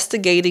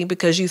investigating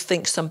because you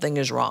think something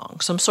is wrong,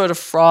 some sort of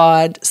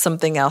fraud,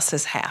 something else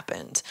has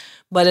happened.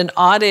 But an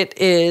audit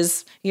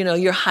is,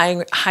 you're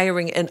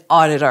hiring an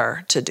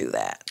auditor to do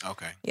that.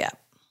 Okay. Yeah.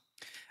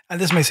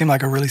 This may seem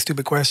like a really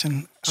stupid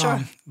question. Sure.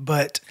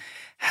 But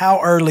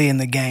how early in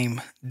the game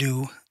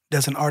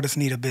does an artist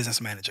need a business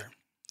manager?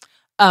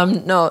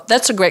 No,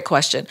 that's a great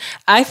question.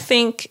 I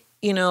think,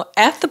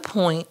 at the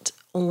point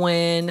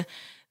when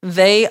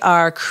they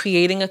are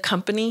creating a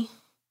company,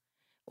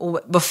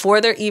 before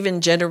they're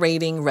even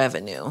generating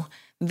revenue,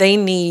 they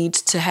need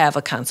to have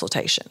a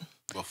consultation.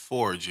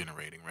 Before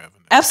generating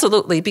revenue.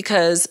 Absolutely,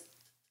 because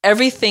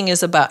everything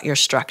is about your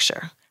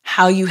structure,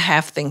 how you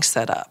have things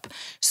set up.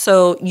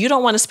 So you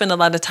don't want to spend a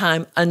lot of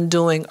time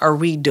undoing or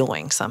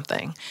redoing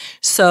something.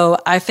 So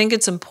I think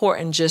it's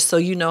important just so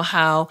you know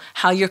how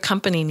your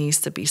company needs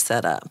to be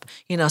set up.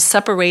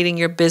 Separating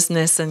your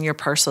business and your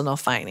personal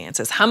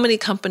finances. How many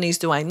companies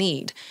do I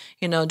need?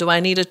 Do I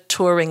need a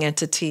touring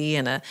entity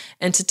and an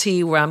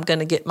entity where I'm going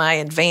to get my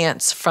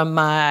advance from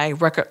my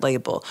record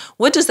label?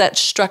 What does that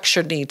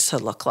structure need to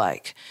look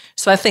like?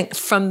 So I think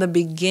from the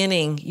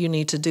beginning, you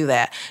need to do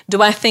that.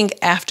 Do I think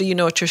after you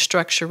know what your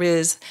structure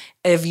is,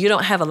 if you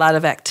don't have a lot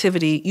of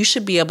activity, you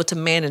should be able to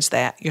manage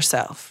that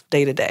yourself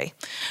day to day.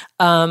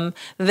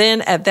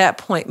 Then at that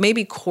point,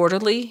 maybe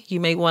quarterly, you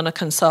may want to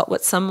consult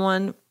with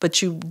someone,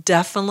 but you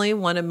definitely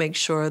want to make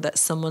sure that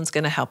someone's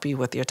going to help you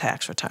with your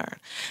tax return.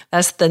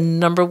 That's the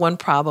number one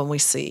problem we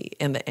see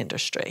in the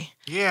industry.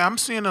 Yeah, I'm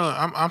sorry,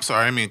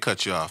 I didn't mean to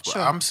cut you off, but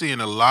Sure. I'm seeing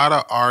a lot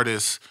of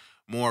artists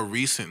more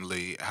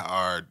recently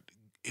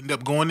end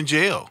up going to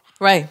jail.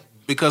 Right.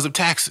 Because of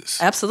taxes.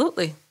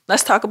 Absolutely.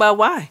 Let's talk about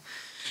why.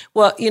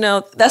 Well,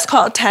 that's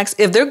called tax.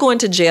 If they're going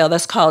to jail,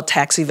 that's called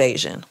tax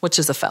evasion, which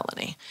is a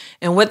felony.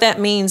 And what that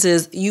means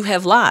is you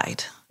have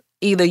lied.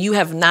 Either you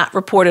have not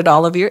reported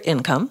all of your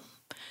income,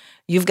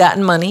 you've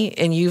gotten money,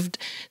 and you've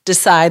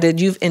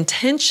decided you've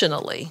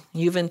intentionally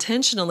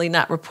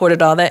not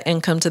reported all that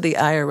income to the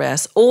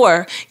IRS,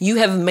 or you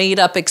have made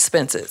up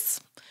expenses.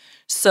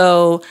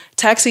 So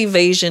tax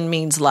evasion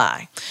means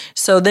lie.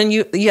 So then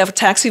you have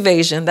tax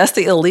evasion, that's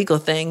the illegal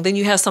thing. Then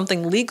you have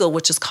something legal,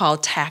 which is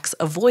called tax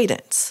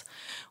avoidance,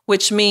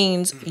 which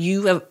means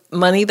you have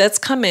money that's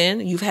come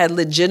in, you've had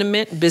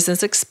legitimate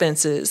business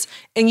expenses,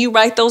 and you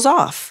write those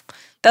off.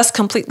 That's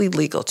completely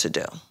legal to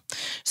do.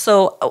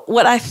 So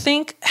what I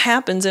think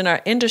happens in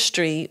our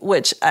industry,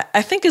 which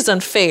I think is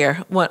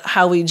unfair,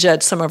 how we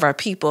judge some of our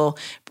people,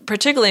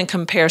 particularly in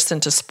comparison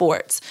to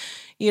sports.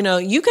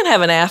 You can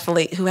have an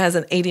athlete who has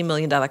an $80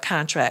 million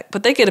contract,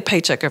 but they get a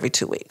paycheck every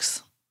 2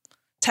 weeks.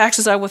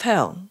 Taxes are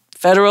withheld.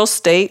 Federal,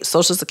 state,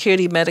 Social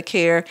Security,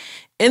 Medicare.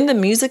 In the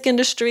music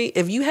industry,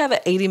 if you have an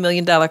 $80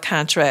 million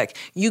contract,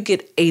 you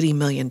get $80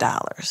 million.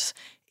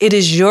 It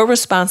is your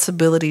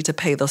responsibility to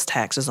pay those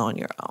taxes on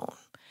your own.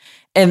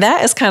 And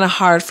that is kind of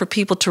hard for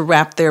people to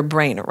wrap their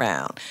brain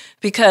around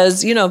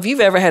because, if you've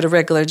ever had a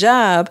regular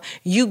job,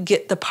 you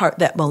get the part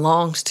that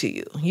belongs to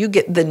you. You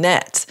get the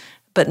net,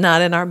 but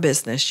not in our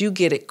business. You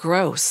get it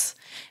gross.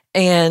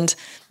 And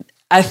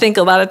I think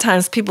a lot of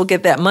times people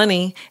get that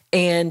money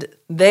and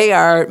they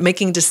are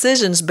making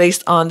decisions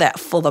based on that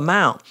full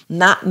amount,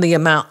 not the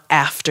amount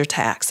after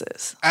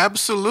taxes.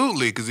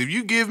 Absolutely, because if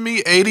you give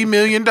me $80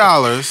 million...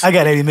 I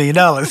got $80 million.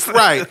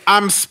 Right,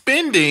 I'm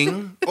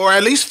spending or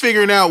at least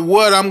figuring out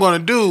what I'm going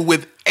to do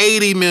with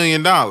 $80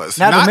 million,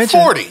 not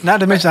 40. Not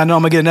to mention, I know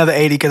I'm going to get another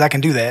 80 because I can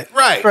do that.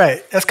 Right.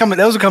 Right. That's coming.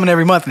 Those are coming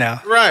every month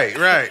now.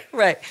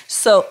 Right.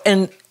 So,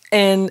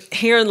 and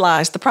herein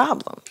lies the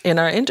problem in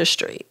our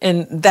industry.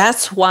 And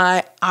that's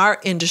why our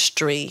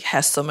industry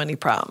has so many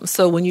problems.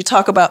 So when you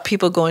talk about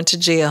people going to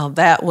jail,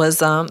 that's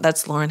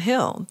Lauryn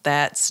Hill,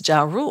 that's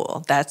Ja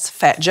Rule, that's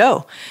Fat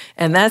Joe.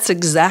 And that's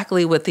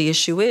exactly what the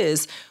issue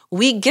is.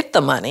 We get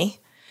the money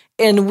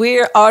and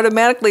we're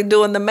automatically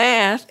doing the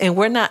math and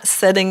we're not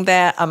setting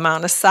that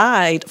amount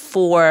aside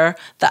for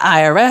the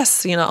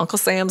IRS. Uncle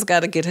Sam's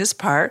got to get his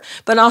part,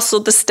 but also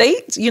the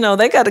state,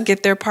 they got to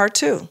get their part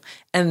too.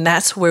 And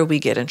that's where we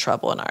get in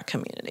trouble in our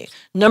community.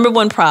 Number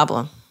one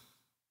problem.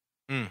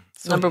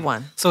 Number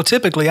one. So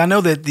typically, I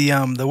know that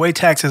the way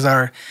taxes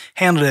are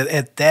handled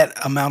at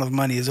that amount of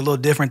money is a little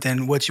different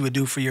than what you would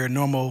do for your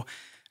normal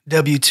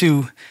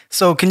W-2.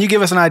 So can you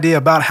give us an idea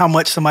about how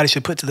much somebody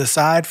should put to the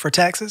side for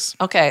taxes?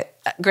 Okay,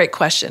 great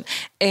question.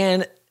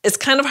 And it's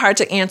kind of hard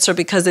to answer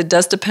because it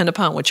does depend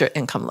upon what your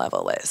income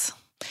level is.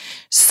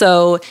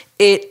 So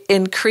it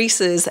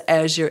increases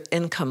as your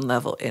income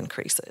level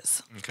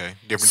increases. Okay,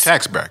 different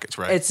tax brackets,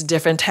 right? It's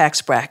different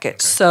tax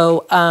brackets.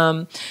 Okay.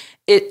 So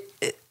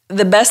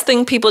the best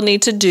thing people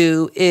need to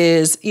do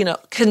is,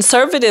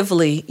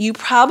 conservatively, you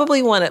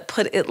probably want to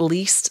put at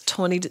least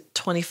 20 to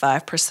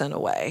 25%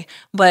 away.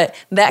 But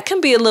that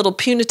can be a little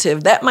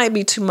punitive. That might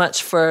be too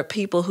much for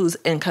people whose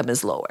income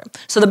is lower.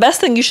 So the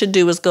best thing you should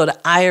do is go to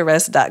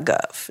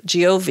irs.gov,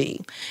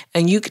 G-O-V,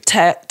 and you could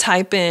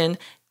type in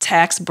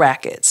tax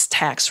brackets,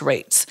 tax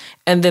rates.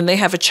 And then they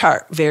have a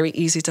chart, very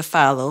easy to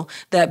follow,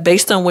 that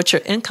based on what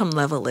your income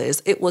level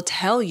is, it will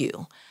tell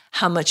you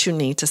how much you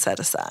need to set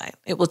aside.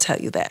 It will tell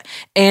you that.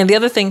 And the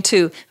other thing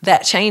too,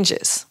 that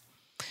changes.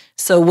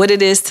 So what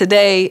it is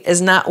today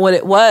is not what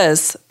it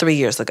was 3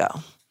 years ago.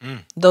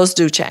 Those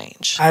do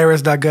change.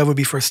 IRS.gov would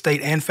be for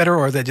state and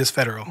federal, or is that just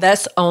federal?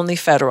 That's only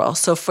federal.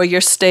 So for your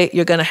state,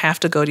 you're going to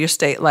have to go to your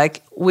state.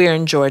 Like we're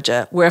in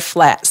Georgia, we're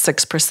flat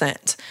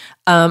 6%.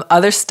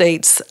 Other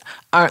states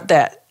aren't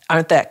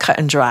that cut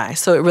and dry.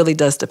 So it really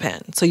does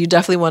depend. So you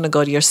definitely want to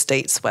go to your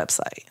state's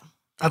website.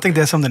 I think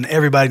that's something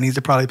everybody needs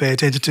to probably pay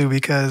attention to,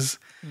 because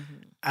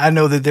I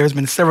know that there's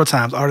been several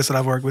times artists that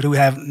I've worked with who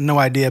have no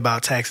idea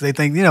about tax. They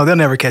think, they'll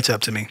never catch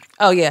up to me.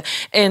 Oh yeah.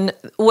 And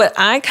what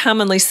I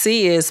commonly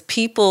see is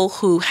people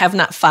who have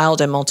not filed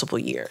in multiple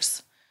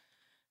years,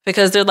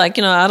 because they're like,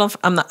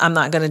 I'm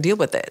not going to deal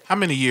with it. How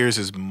many years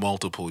is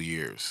multiple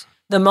years?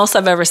 The most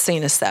I've ever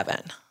seen is 7.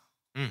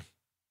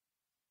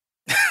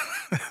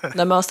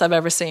 The most I've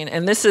ever seen.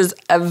 And this is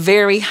a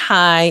very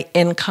high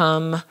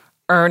income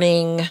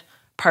earning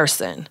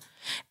person.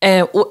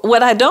 And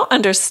what I don't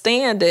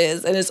understand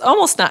is, and it's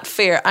almost not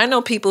fair, I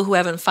know people who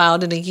haven't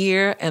filed in a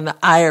year and the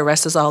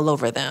IRS is all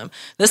over them.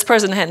 This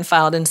person hadn't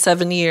filed in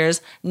 7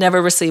 years,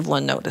 never received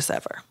one notice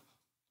ever.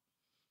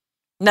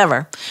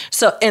 Never.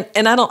 So,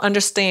 and I don't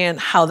understand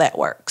how that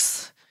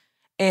works.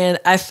 And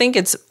I think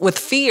it's with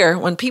fear,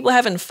 when people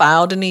haven't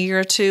filed in a year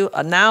or two,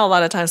 now a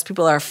lot of times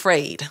people are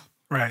afraid.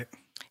 Right.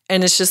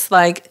 And it's just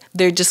like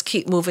they just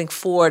keep moving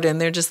forward, and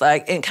they're just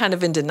like kind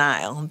of in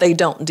denial. They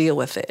don't deal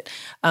with it.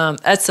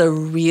 That's a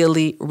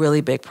really,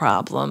 really big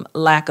problem,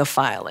 lack of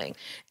filing.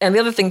 And the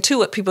other thing, too,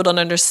 what people don't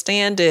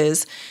understand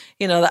is,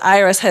 the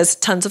IRS has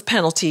tons of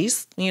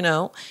penalties,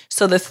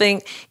 So the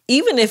thing,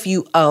 even if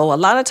you owe, a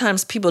lot of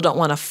times people don't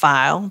want to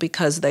file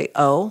because they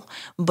owe,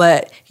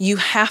 but you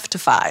have to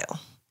file.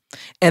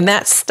 And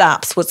that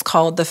stops what's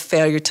called the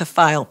failure to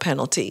file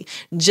penalty.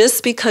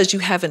 Just because you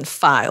haven't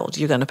filed,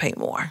 you're going to pay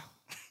more.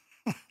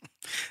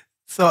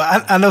 So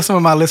I know some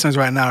of my listeners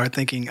right now are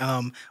thinking,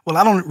 well,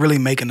 I don't really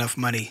make enough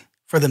money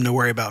for them to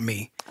worry about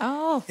me.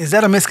 Oh. Is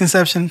that a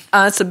misconception?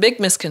 It's a big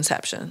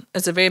misconception.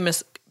 It's a very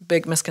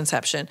big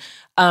misconception.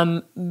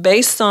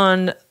 Based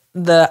on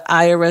the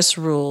IRS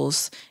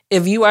rules,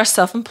 if you are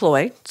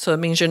self-employed, so it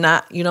means you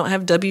don't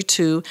have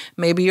W-2,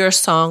 maybe you're a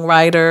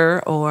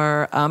songwriter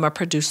or a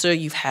producer,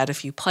 you've had a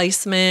few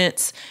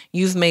placements,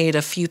 you've made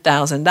a few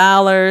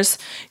 $1,000s,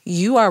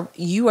 you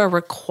are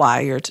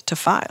required to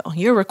file.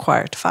 You're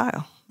required to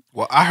file.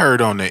 Well, I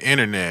heard on the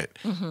internet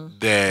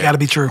that... Got to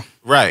be true.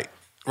 Right.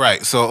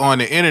 So on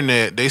the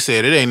internet, they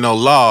said it ain't no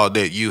law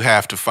that you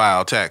have to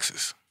file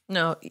taxes.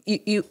 No,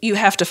 you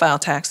have to file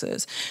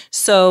taxes.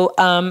 So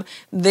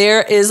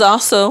there is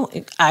also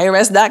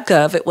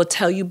IRS.gov. It will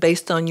tell you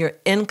based on your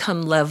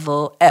income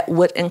level, at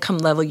what income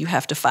level you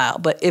have to file.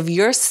 But if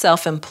you're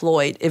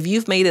self-employed, if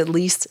you've made at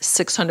least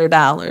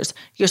 $600,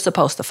 you're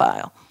supposed to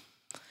file.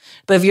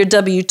 But if you're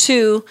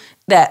W-2,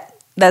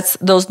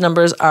 those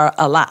numbers are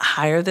a lot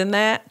higher than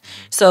that.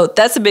 So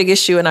that's a big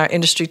issue in our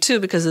industry too,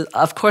 because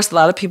of course a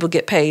lot of people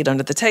get paid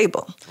under the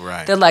table.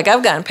 Right. They're like,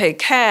 I've gotten paid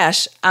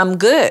cash, I'm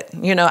good.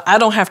 I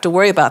don't have to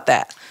worry about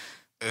that.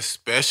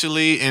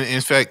 Especially, and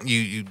in fact,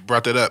 you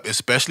brought that up,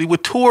 especially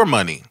with tour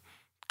money.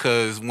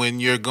 Because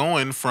when you're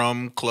going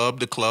from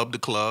club to club to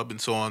club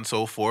and so on and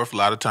so forth, a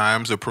lot of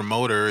times the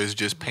promoter is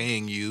just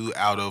paying you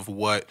out of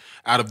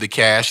the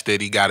cash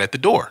that he got at the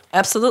door.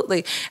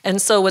 Absolutely.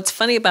 And so what's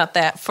funny about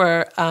that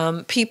for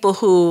people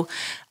who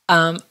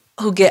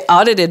get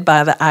audited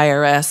by the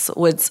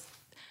IRS,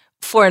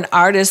 for an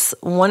artist,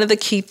 one of the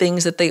key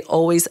things that they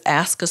always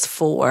ask us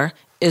for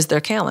is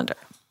their calendar.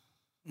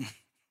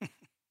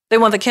 They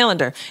want the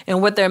calendar.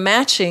 And what they're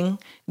matching,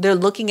 they're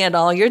looking at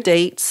all your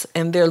dates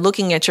and they're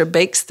looking at your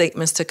bank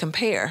statements to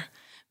compare.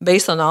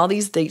 Based on all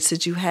these dates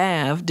that you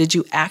have, did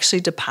you actually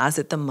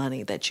deposit the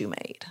money that you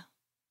made?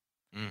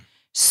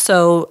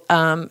 So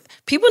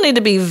people need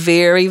to be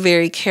very,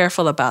 very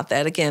careful about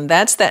that. Again,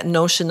 that's that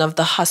notion of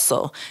the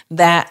hustle.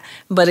 But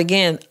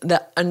again,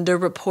 the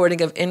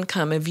underreporting of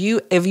income. If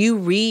you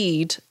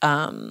read...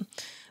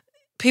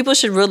 people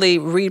should really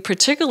read,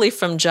 particularly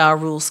from Ja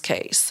Rule's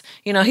case.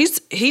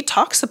 He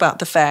talks about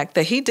the fact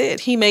that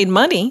he made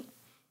money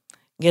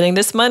getting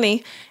this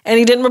money, and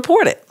he didn't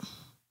report it.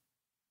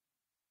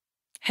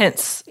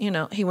 Hence,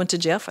 he went to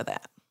jail for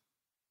that.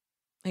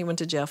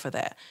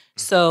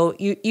 So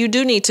you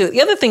do need to.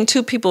 The other thing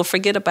too, people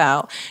forget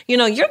about, you're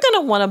going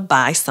to want to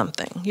buy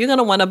something. You're going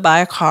to want to buy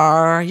a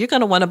car. You're going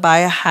to want to buy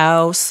a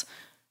house.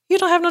 You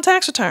don't have no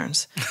tax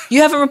returns.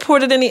 You haven't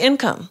reported any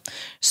income.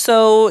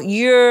 So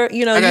I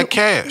got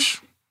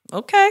cash.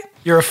 Okay.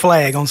 You're a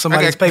flag on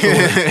somebody's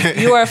paperwork.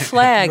 You are a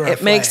flag.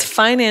 It makes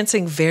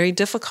financing very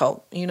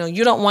difficult. You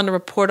don't want to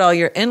report all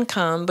your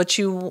income, but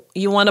you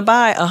want to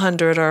buy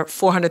 $100,000 or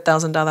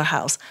 $400,000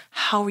 house.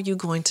 How are you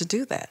going to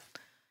do that?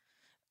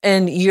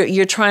 And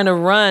you're trying to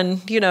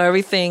run,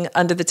 everything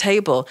under the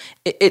table.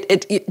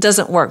 It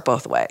doesn't work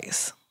both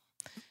ways.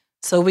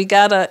 So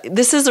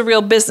this is a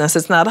real business.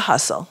 It's not a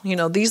hustle.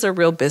 These are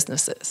real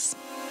businesses.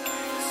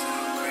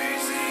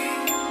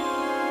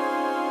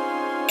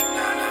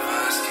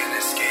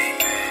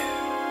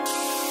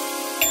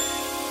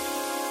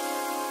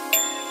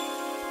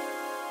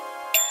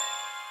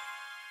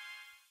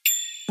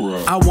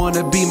 I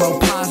wanna be more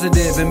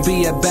positive and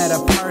be a better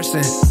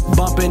person.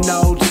 Bumping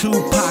old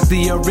Tupac,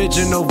 the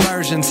original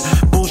versions.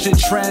 Bullshit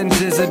trends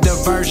is a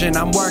diversion.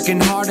 I'm working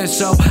harder,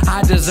 so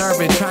I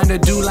deserve it. Trying to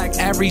do like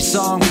every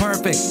song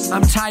perfect.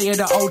 I'm tired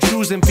of old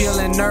truths and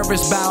feeling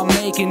nervous about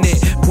making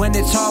it. When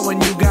it's hard, when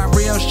you got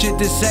real shit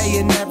to say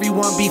and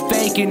everyone be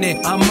faking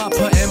it. I'm up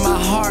putting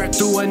my heart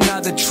through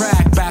another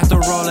track. About to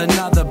roll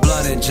another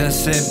blunt and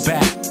just sit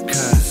back.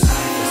 Cause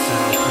life is so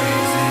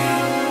crazy.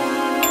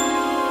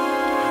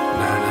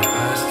 None of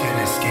us can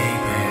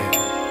escape it.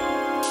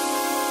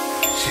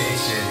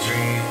 Chase your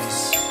dreams,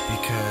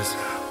 because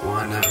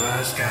one of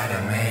us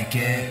gotta make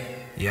it.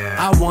 Yeah.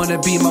 I wanna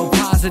be more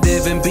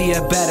positive and be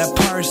a better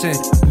person.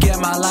 Get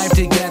my life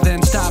together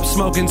and stop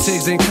smoking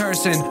cigs and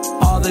cursing.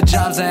 All the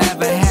jobs I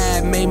ever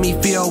had made me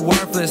feel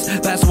worthless.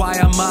 That's why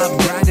I'm up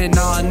grinding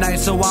all night,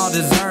 so I'll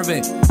deserve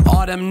it.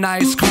 All them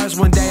nice cars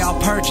one day I'll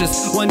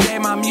purchase. One day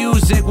my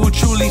music will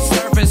truly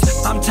surface.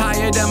 I'm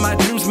tired of my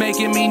dreams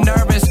making me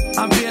nervous.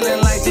 I'm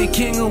feeling like the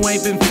king who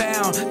ain't been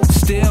found.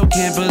 Still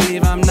can't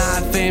believe I'm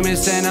not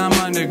famous and I'm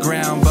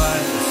underground, but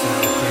it's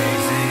so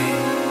crazy.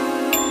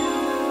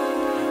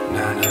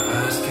 None of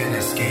us can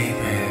escape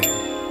it.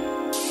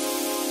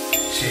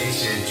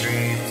 Chase your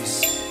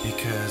dreams,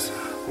 because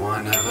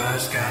one of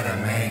us gotta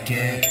make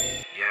it.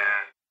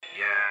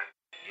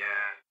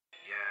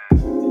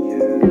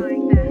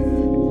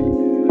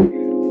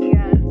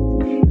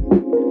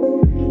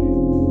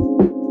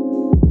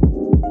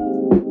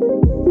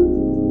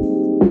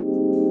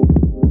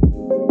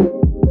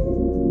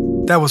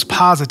 That was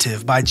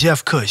Positive by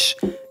Jeff Cush.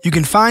 You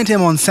can find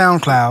him on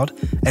SoundCloud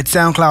at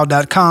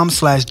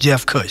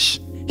soundcloud.com/Jeff Cush,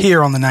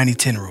 here on the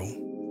 90-10 Rule.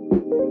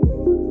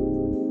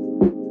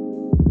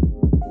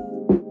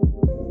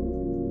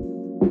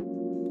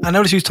 I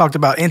noticed you talked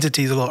about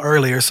entities a little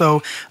earlier.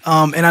 So,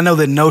 and I know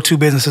that no two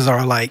businesses are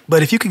alike,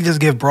 but if you could just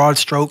give broad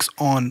strokes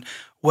on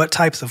what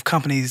types of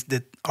companies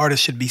that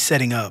artists should be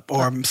setting up,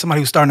 or somebody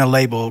who's starting a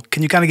label,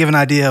 can you kind of give an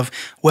idea of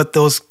what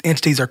those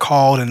entities are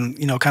called and,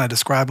 kind of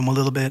describe them a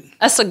little bit?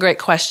 That's a great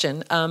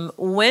question.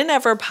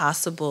 Whenever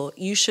possible,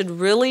 you should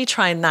really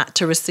try not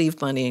to receive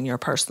money in your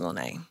personal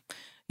name.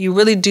 You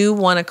really do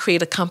want to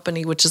create a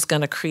company which is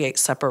going to create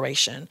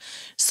separation.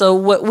 So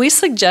what we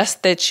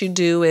suggest that you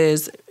do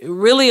is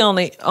really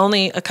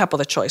only a couple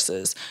of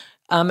choices.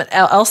 An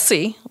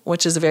LLC,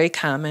 which is very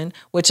common,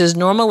 which is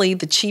normally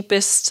the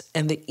cheapest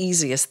and the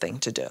easiest thing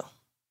to do.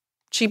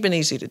 Cheap and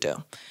easy to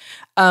do.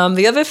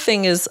 The other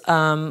thing is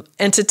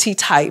entity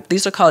type.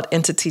 These are called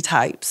entity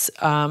types.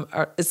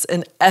 It's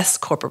an S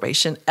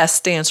corporation. S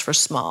stands for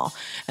small.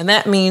 And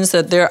that means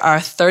that there are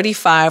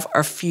 35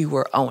 or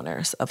fewer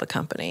owners of a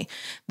company.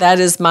 That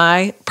is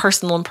my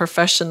personal and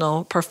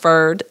professional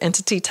preferred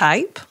entity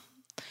type.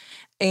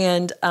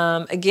 And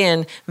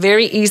again,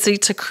 very easy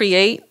to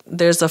create.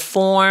 There's a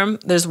form.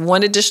 There's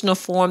one additional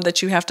form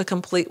that you have to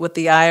complete with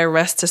the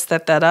IRS to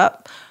set that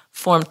up.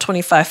 Form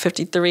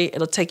 2553.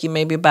 It'll take you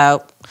maybe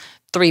about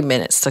 3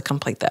 minutes to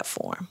complete that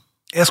form.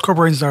 S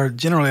corporations are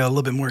generally a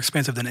little bit more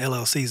expensive than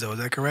LLCs, though. Is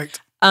that correct?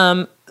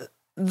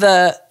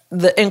 The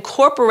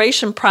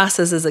incorporation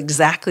process is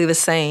exactly the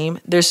same.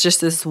 There's just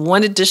this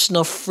one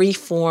additional free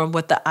form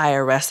with the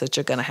IRS that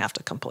you're going to have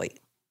to complete.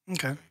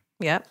 Okay.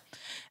 Yep.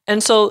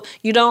 And so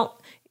you don't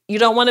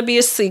want to be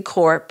a C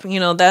Corp.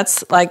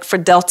 That's like for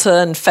Delta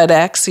and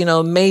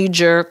FedEx,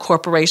 major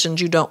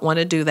corporations. You don't want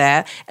to do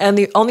that. And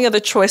the only other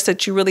choice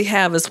that you really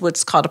have is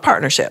what's called a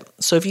partnership.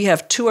 So if you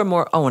have 2 or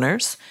more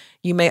owners,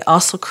 you may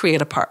also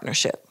create a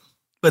partnership.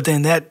 But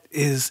then that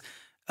is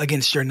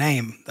against your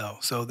name, though.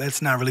 So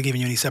that's not really giving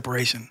you any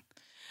separation.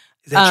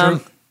 Is that true?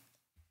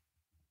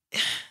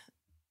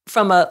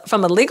 From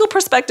a legal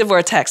perspective or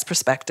a tax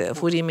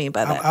perspective, what do you mean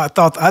by that? I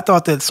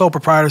thought that sole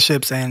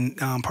proprietorships and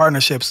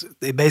partnerships,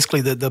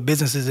 basically the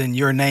business is in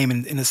your name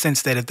in the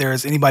sense that if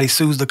there's anybody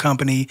sues the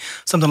company,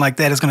 something like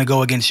that is going to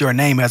go against your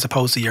name as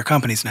opposed to your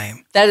company's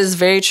name. That is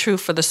very true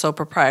for the sole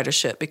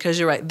proprietorship because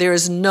you're right. There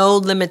is no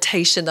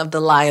limitation of the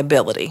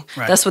liability.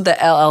 Right. That's what the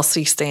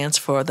LLC stands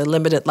for, the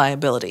limited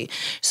liability.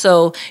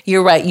 So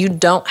you're right. You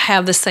don't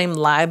have the same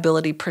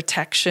liability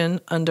protection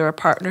under a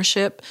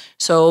partnership.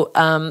 So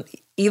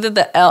either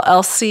the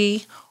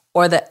LLC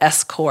or the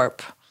S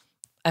Corp.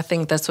 I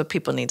think that's what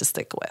people need to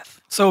stick with.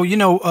 So,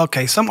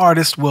 okay, some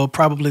artists will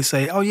probably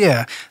say, oh,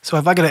 yeah, so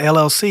if I get an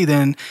LLC,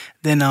 then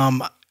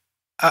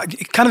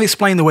kind of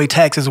explain the way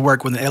taxes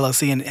work with an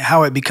LLC and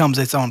how it becomes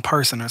its own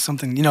person or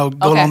something, go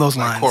along those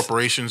lines. Like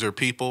corporations or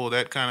people,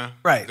 that kind of,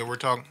 right, that we're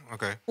talking?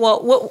 Okay.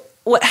 Well,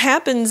 what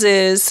happens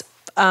is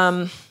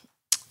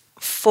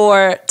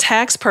for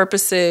tax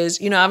purposes,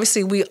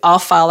 obviously we all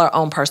file our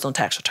own personal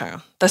tax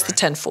return. That's the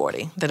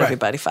 1040 that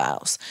everybody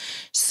files.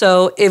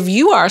 So if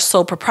you are a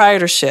sole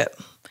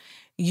proprietorship,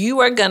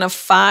 you are going to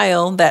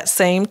file that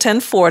same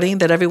 1040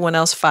 that everyone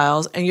else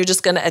files, and you're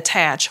just going to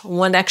attach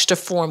one extra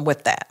form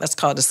with that. That's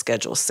called a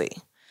Schedule C.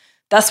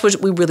 That's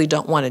what we really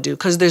don't want to do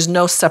because there's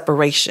no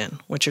separation,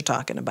 what you're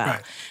talking about.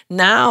 Right.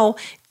 Now,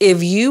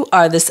 if you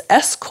are this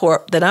S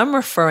Corp that I'm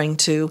referring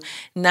to,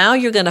 now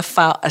you're going to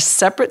file a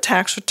separate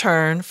tax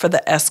return for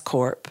the S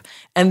Corp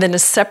and then a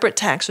separate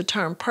tax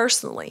return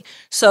personally.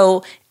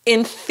 So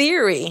in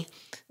theory,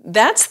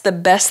 that's the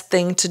best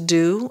thing to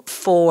do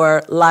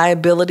for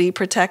liability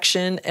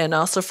protection and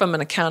also from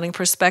an accounting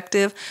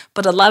perspective.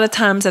 But a lot of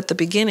times at the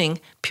beginning,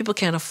 people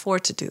can't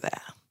afford to do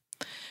that.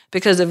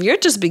 Because if you're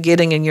just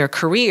beginning in your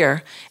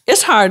career,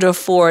 it's hard to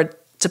afford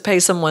to pay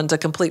someone to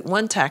complete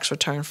one tax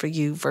return for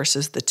you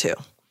versus the two.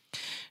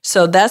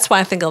 So that's why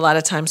I think a lot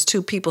of times,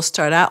 too, people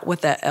start out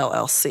with that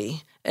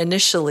LLC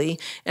initially.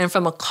 And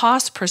from a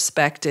cost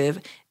perspective,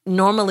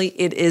 normally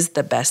it is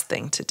the best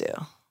thing to do.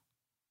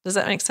 Does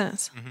that make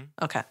sense? Mm-hmm.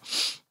 Okay.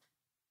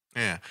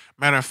 Yeah.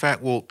 Matter of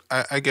fact, well,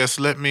 I guess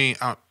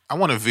I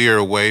want to veer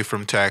away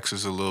from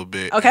taxes a little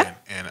bit. Okay.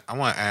 And I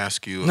want to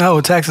ask you.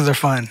 No, taxes are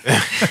fun.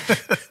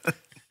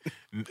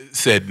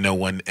 Said no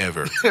one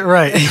ever.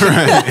 Right.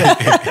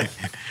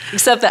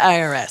 Except the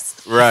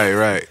IRS.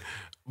 Right.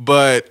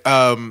 But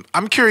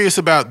I'm curious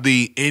about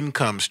the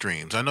income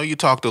streams. I know you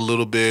talked a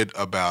little bit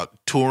about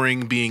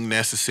touring being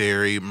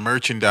necessary,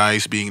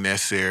 merchandise being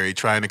necessary,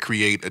 trying to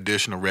create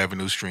additional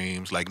revenue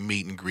streams like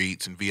meet and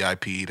greets and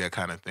VIP, that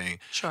kind of thing.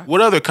 Sure.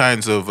 What other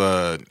kinds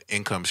of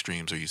income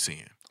streams are you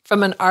seeing?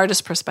 From an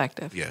artist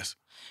perspective. Yes.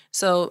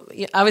 So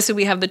obviously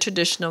we have the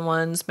traditional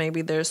ones.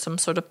 Maybe there's some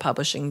sort of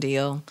publishing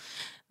deal.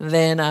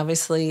 Then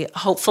obviously,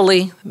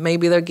 hopefully,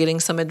 maybe they're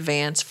getting some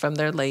advance from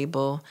their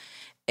label.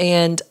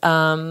 And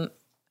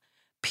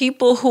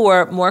people who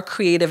are more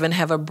creative and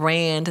have a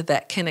brand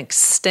that can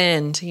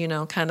extend,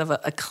 kind of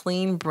a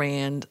clean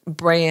brand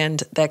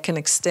that can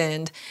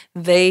extend,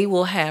 they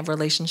will have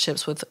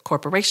relationships with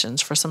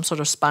corporations for some sort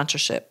of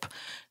sponsorship,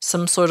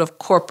 some sort of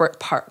corporate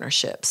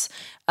partnerships.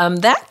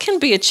 That can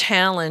be a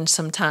challenge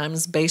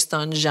sometimes based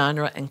on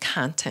genre and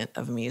content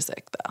of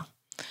music, though.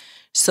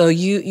 So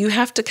you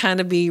have to kind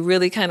of be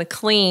really kind of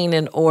clean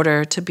in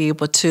order to be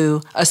able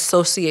to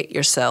associate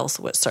yourselves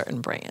with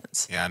certain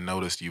brands. Yeah, I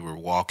noticed you were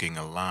walking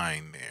a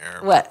line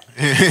there. What?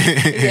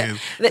 Yeah.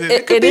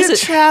 It is a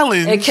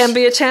challenge. It can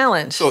be a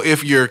challenge. So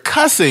if you're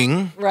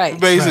cussing, right.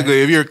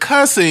 Basically, if you're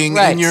cussing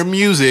right. in your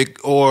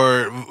music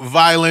or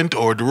violent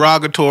or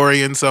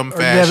derogatory in some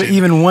fashion. You have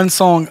even one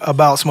song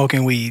about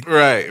smoking weed.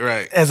 Right.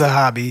 As a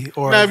hobby.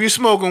 Or now, if you're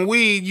smoking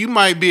weed, you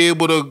might be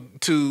able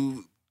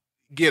to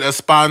get a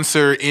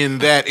sponsor in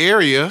that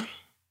area,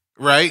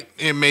 right?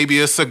 And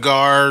maybe a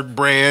cigar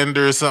brand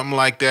or something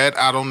like that.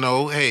 I don't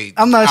know. Hey,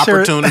 I'm not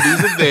sure.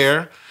 Opportunities are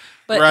there,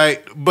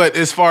 right? But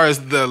as far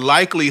as the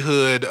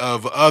likelihood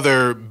of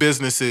other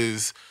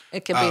businesses,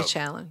 it can be a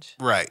challenge.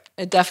 Right.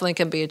 It definitely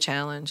can be a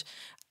challenge.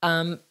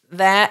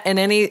 That and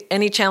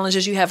any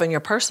challenges you have in your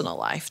personal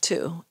life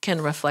too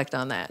can reflect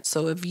on that.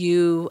 So if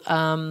you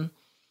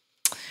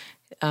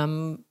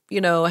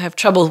have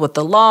trouble with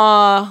the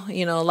law,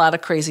 a lot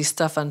of crazy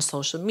stuff on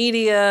social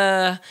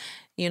media,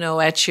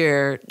 at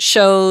your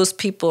shows,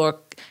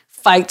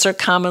 fights are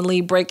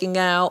commonly breaking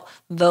out.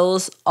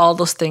 All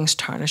those things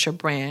tarnish your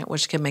brand,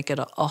 which can make it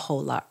a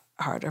whole lot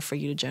harder for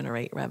you to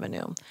generate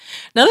revenue.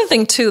 Another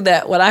thing too,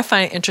 that what I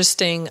find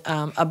interesting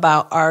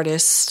about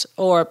artists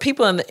or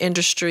people in the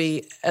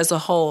industry as a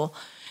whole,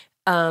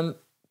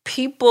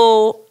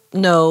 people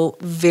know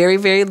very,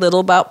 very little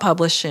about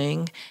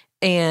publishing,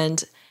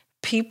 and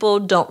people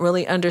don't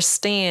really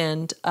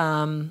understand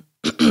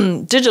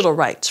digital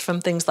rights from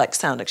things like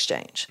Sound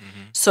Exchange.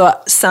 Mm-hmm.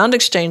 So Sound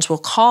Exchange will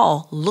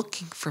call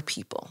looking for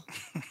people.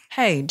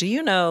 Hey, do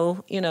you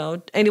know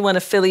anyone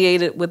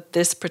affiliated with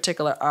this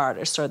particular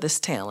artist or this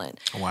talent?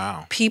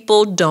 Wow.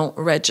 People don't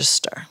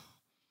register.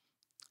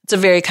 It's a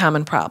very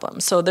common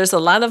problem. So there's a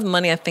lot of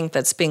money, I think,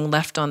 that's being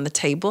left on the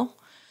table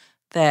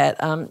that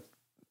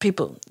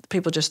people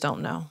just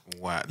don't know.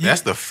 Wow.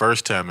 That's the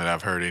first time that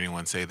I've heard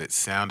anyone say that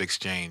Sound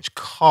Exchange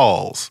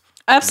calls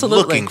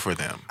absolutely looking for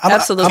them.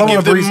 Absolutely. I don't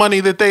give them money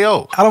that they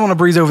owe. I don't want to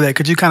breeze over that.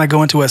 Could you kind of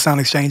go into what Sound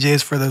Exchange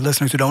is for the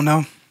listeners who don't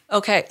know?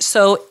 Okay.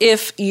 So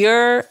if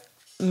your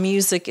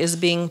music is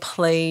being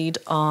played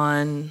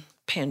on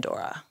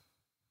Pandora,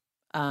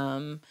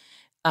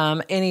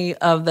 any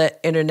of the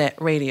internet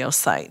radio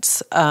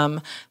sites,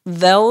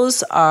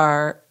 those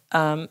are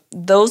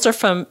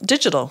from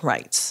digital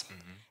rights.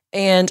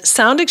 And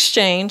Sound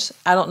Exchange,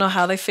 I don't know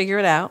how they figure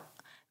it out.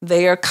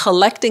 They are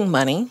collecting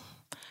money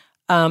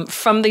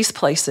from these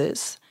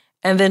places.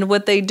 And then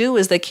what they do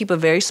is they keep a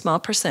very small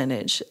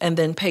percentage and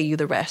then pay you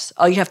the rest.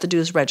 All you have to do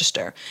is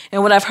register.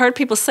 And what I've heard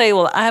people say,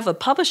 well, I have a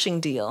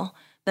publishing deal,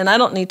 then I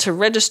don't need to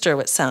register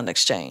with Sound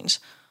Exchange.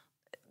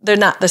 They're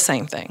not the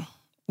same thing.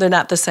 They're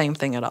not the same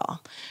thing at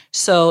all.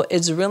 So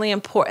it's really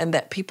important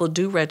that people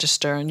do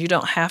register, and you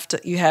don't have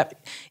to,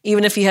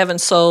 even if you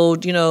haven't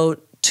sold,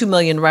 2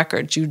 million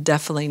records, you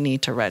definitely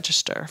need to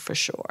register for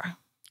sure.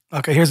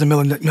 Okay, here's a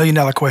 $1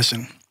 million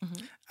question.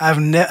 Mm-hmm. I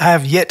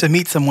have yet to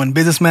meet someone,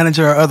 business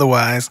manager or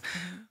otherwise,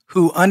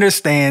 who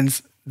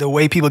understands the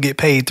way people get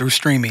paid through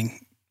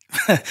streaming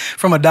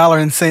from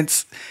 $1 and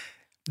cents,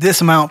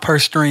 this amount per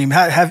stream.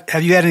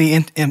 Have you had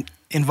any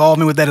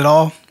involvement with that at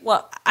all?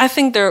 Well, I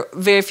think there are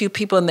very few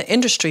people in the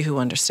industry who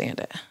understand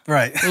it.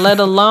 Right. Let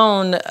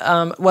alone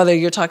whether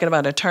you're talking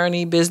about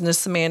attorney,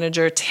 business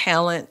manager,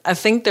 talent. I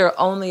think there are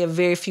only a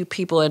very few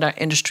people in our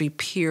industry,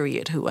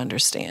 period, who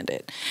understand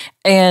it.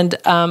 And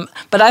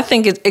but I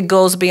think it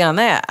goes beyond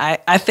that.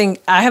 I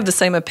think I have the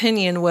same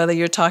opinion whether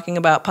you're talking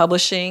about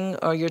publishing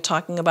or you're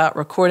talking about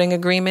recording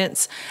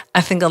agreements.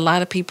 I think a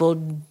lot of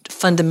people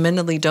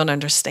fundamentally don't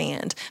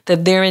understand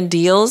that they're in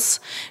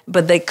deals,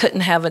 but they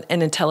couldn't have an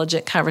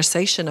intelligent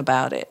conversation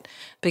about it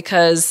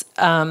because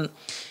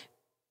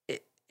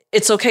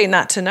it's okay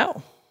not to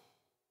know.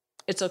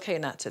 It's okay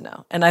not to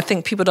know. And I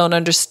think people don't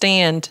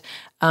understand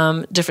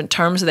different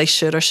terms they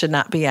should or should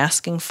not be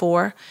asking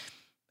for.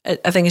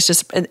 I think it's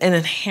just an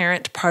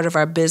inherent part of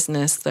our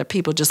business that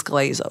people just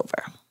glaze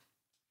over.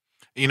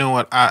 You know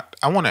what? I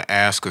want to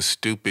ask I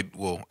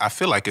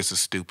feel like it's a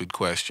stupid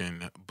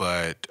question,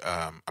 but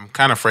I'm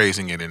kind of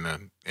phrasing it in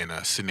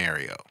a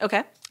scenario.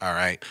 Okay. All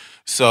right.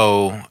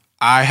 So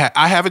I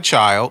have a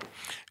child,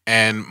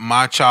 and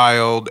my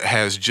child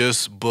has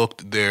just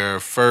booked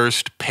their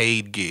first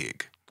paid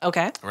gig.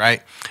 Okay.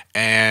 Right?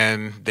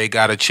 And they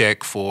got a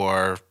check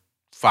for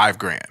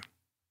 $5,000.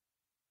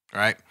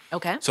 Right?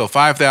 Okay. So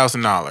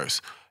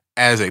 $5,000.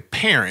 As a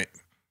parent,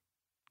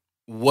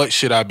 what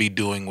should I be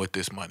doing with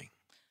this money?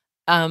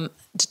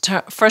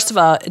 First of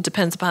all, it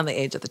depends upon the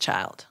age of the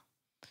child.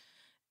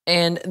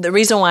 And the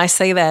reason why I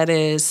say that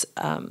is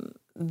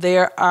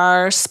there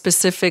are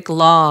specific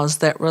laws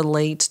that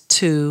relate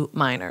to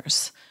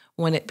minors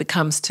when it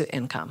comes to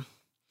income.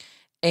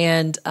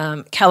 And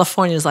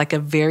California is like a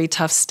very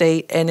tough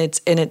state, and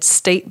it's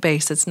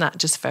state-based. It's not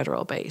just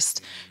federal-based.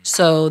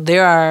 So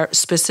there are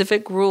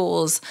specific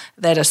rules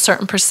that a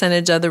certain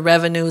percentage of the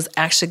revenue is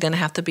actually going to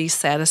have to be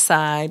set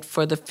aside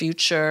for the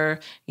future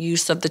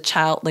use of the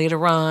child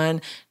later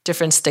on.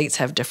 Different states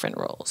have different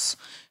rules.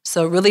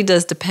 So it really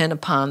does depend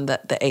upon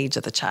the age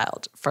of the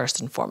child, first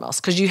and foremost,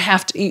 because you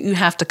have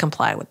to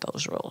comply with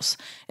those rules.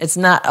 It's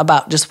not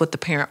about just what the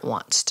parent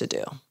wants to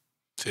do.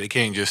 So they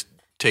can't just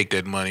take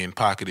that money and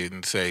pocket it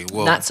and say,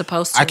 well, not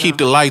supposed to. I keep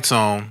the lights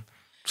on,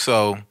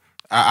 so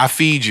I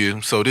feed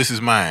you, so this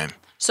is mine.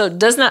 So it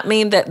does not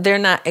mean that they're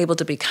not able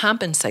to be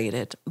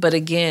compensated, but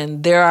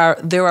again, there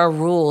are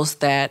rules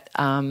that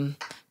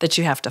that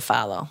you have to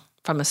follow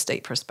from a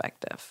state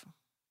perspective.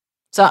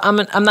 So I'm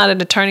not an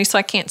attorney, so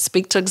I can't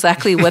speak to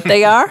exactly what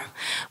they are,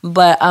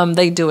 but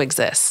they do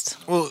exist.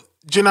 Well,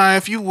 Jini,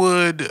 if you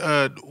would,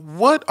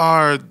 what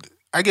are,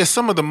 I guess,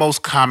 some of the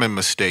most common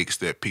mistakes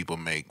that people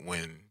make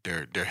when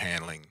they're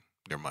handling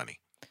their money?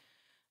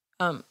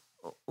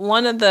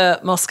 One of the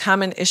most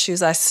common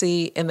issues I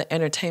see in the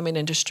entertainment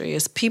industry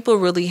is people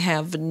really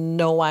have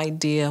no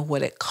idea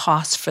what it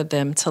costs for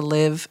them to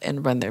live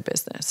and run their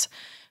business.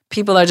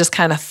 People are just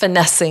kind of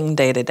finessing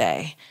day to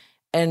day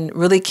and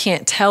really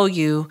can't tell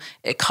you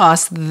it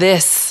costs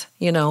this,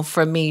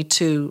 for me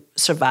to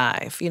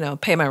survive,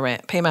 pay my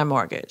rent, pay my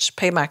mortgage,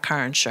 pay my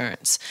car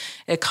insurance.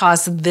 It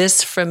costs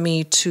this for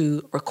me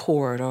to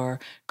record or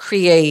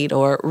create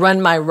or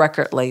run my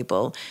record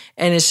label.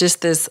 And it's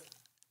just this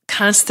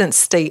constant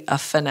state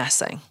of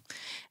finessing.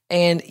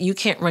 And you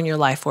can't run your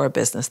life or a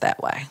business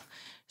that way.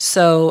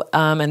 So,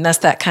 and that's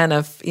that kind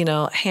of,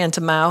 hand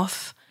to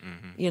mouth,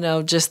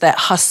 just that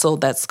hustle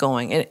that's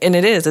going. And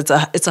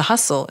it's a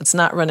hustle. It's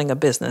not running a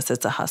business.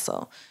 It's a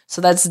hustle. So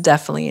that's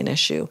definitely an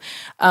issue.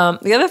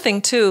 The other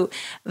thing, too,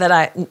 that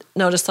I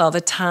notice all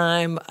the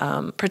time,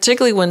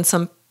 particularly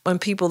when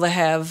people that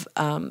have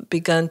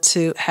begun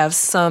to have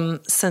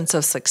some sense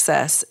of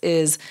success,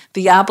 is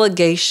the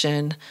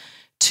obligation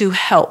to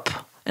help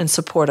and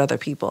support other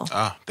people.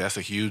 Ah, that's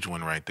a huge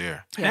one right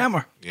there.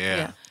 Hammer.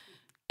 Yeah.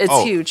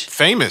 It's huge.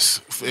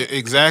 Famous.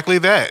 Exactly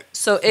that.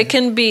 So it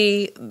can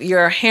be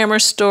your hammer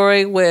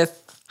story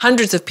with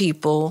hundreds of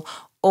people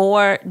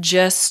or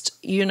just,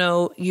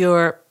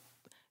 your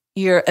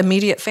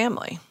immediate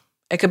family.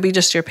 It could be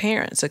just your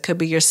parents. It could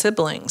be your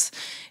siblings.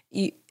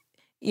 A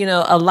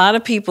lot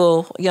of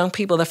people, young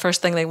people, the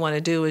first thing they want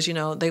to do is,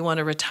 they want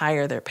to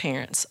retire their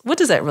parents. What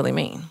does that really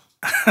mean?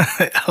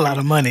 A lot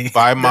of money.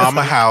 Buy mom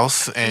a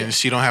house and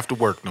she don't have to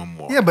work no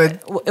more. Yeah,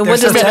 but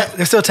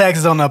there's still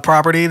taxes on the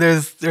property.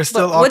 There's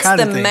still all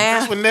kinds of things.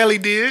 That's what Nelly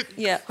did.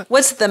 Yeah.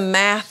 What's the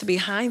math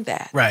behind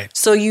that? Right.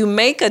 So you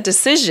make a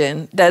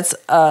decision that's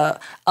a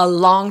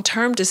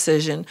long-term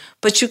decision,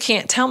 but you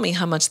can't tell me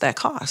how much that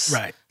costs.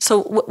 Right.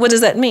 So what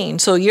does that mean?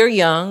 So you're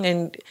young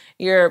and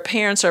your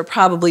parents are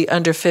probably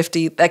under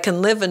 50 that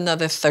can live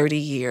another 30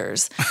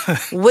 years.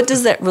 What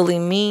does that really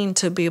mean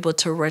to be able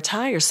to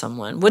retire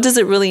someone? What does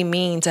it really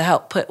mean to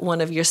help put one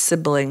of your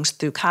siblings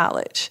through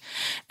college?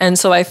 And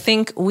so I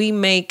think we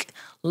make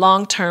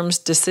long-term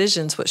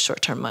decisions with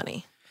short-term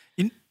money.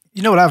 You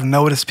know what I've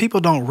noticed?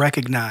 People don't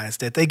recognize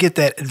that they get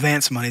that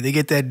advance money, they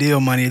get that deal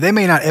money. They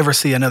may not ever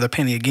see another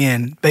penny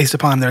again based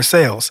upon their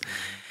sales.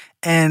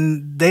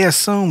 And they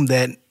assume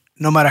that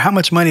no matter how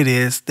much money it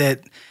is,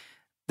 that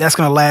that's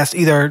going to last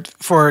either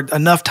for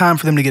enough time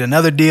for them to get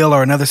another deal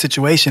or another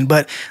situation.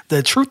 But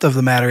the truth of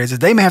the matter is that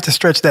they may have to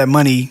stretch that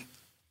money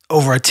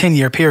over a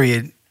 10-year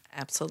period.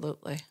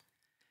 Absolutely.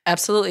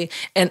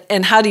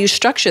 And how do you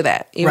structure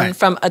that? Even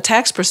from a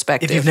tax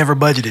perspective. If you've never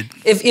budgeted.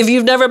 If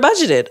you've never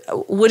budgeted,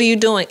 what are you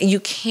doing? You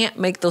can't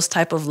make those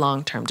type of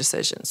long-term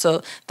decisions.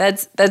 So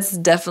that's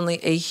definitely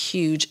a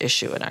huge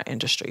issue in our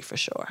industry for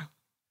sure.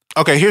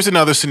 Okay, here's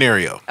another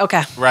scenario.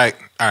 Okay. Right?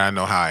 I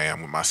know how I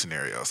am with my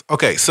scenarios.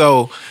 Okay,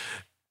 so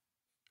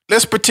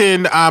let's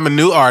pretend I'm a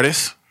new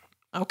artist.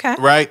 Okay.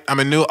 Right?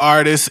 I'm a new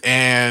artist,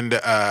 and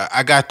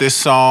I got this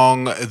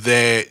song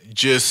that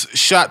just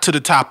shot to the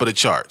top of the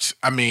charts.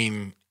 I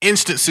mean,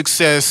 instant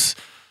success,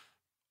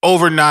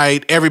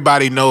 overnight.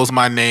 Everybody knows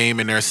my name,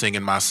 and they're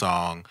singing my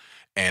song.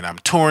 And I'm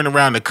touring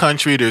around the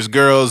country. There's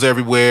girls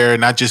everywhere,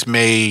 and I just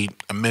made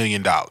 $1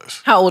 million.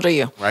 How old are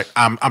you? Right?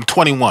 I'm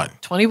 21.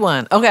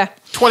 21. Okay.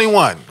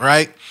 21,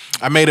 right?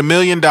 I made $1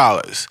 million.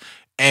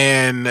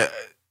 And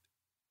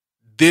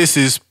this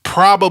is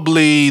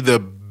probably the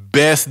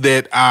best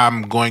that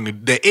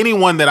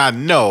anyone that I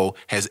know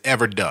has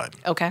ever done.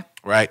 Okay.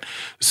 Right?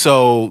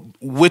 So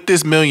with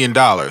this $1 million,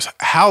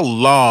 how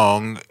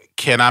long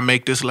can I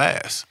make this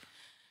last?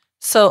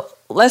 So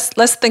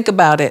let's think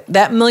about it.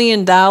 That $1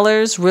 million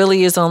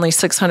really is only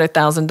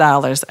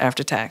 $600,000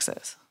 after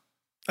taxes.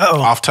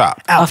 Off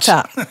top. Ouch.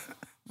 Off top.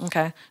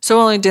 Okay. So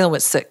we're only dealing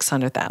with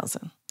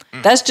 $600,000.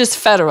 That's just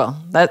federal.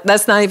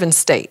 That's not even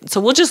state. So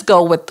we'll just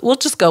go with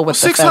the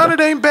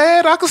 600 ain't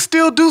bad. I could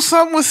still do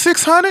something with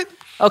 600.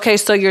 Okay,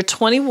 so you're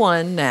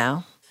 21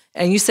 now,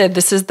 and you said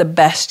this is the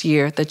best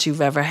year that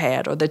you've ever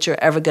had or that you're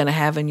ever going to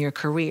have in your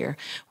career.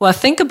 Well,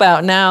 think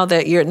about now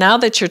that you're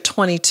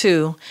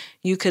 22,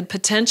 you could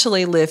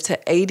potentially live to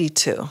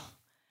 82.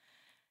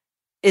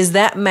 Is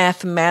that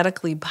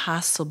mathematically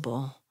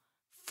possible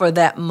for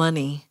that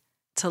money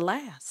to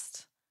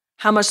last?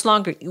 How much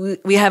longer?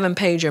 We haven't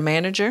paid your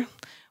manager.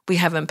 We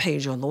haven't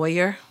paid your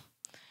lawyer.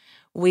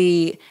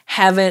 We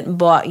haven't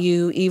bought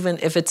you, even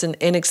if it's an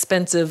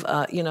inexpensive,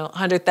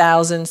 $100,000,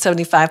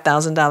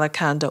 $75,000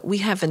 condo. We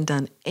haven't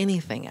done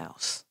anything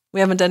else.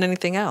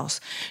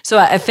 So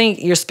I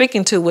think you're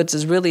speaking to which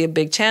is really a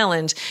big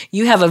challenge.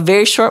 You have a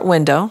very short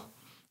window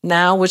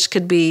now, which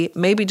could be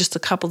maybe just a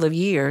couple of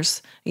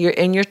years. You're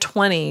in your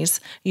 20s.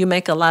 You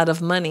make a lot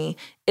of money.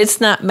 It's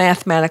not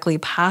mathematically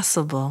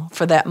possible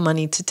for that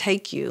money to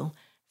take you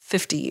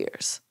 50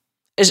 years.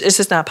 It's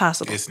just not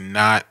possible. It's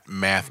not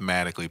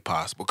mathematically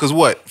possible. Because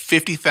what,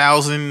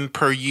 $50,000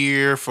 per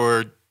year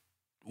for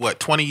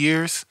 20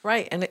 years?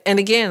 Right. And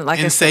again, like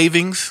in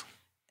savings?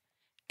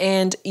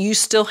 And you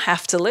still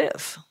have to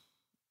live.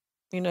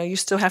 You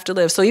still have to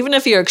live. So even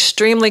if you're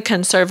extremely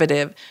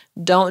conservative,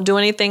 don't do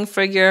anything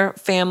for your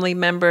family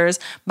members.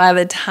 By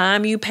the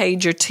time you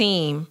paid your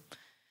team,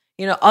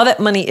 all that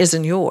money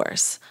isn't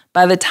yours.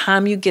 By the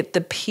time you get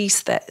the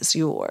piece that is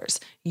yours,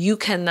 you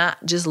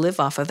cannot just live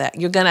off of that.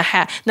 You're going to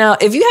have... Now,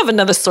 if you have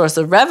another source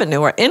of revenue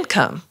or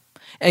income,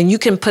 and you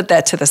can put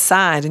that to the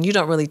side and you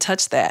don't really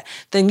touch that,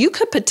 then you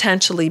could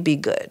potentially be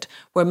good,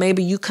 where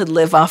maybe you could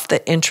live off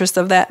the interest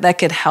of that. That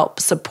could help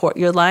support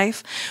your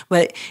life,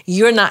 but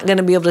you're not going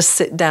to be able to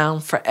sit down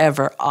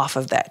forever off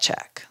of that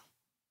check.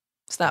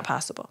 It's not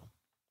possible.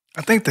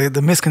 I think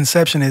the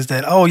misconception is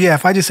that,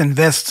 if I just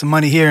invest some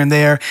money here and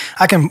there,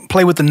 I can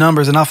play with the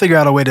numbers and I'll figure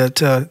out a way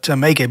to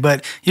make it.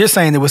 But you're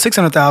saying that with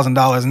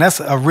 $600,000, and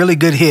that's a really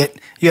good hit,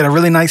 you had a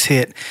really nice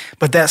hit,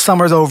 but that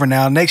summer's over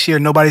now. Next year,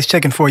 nobody's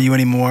checking for you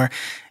anymore.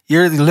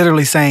 You're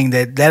literally saying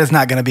that is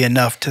not going to be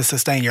enough to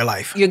sustain your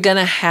life. You're going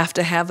to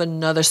have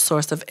another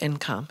source of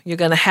income. You're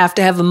going to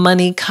have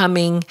money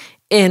coming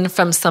in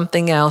from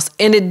something else,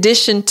 in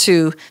addition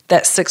to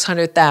that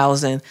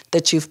 $600,000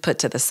 that you've put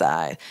to the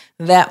side.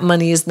 That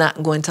money is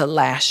not going to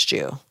last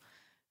you,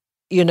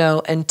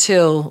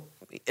 until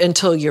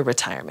your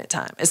retirement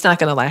time. It's not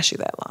going to last you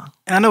that long.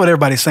 And I know what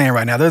everybody's saying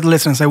right now. They're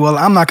listening and say, well,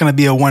 I'm not going to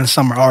be a one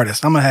summer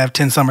artist. I'm going to have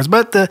 10 summers.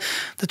 But the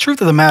truth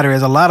of the matter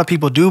is a lot of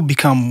people do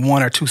become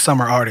 1 or 2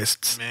 summer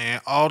artists.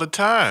 Man, all the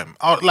time.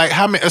 Like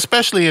how many,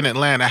 especially in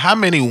Atlanta, how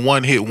many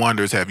one-hit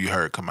wonders have you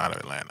heard come out of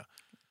Atlanta?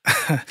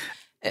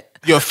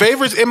 Your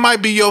favorites, it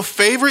might be your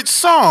favorite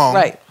song.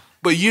 Right.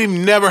 But you've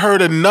never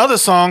heard another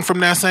song from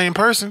that same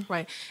person.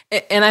 Right.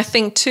 And I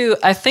think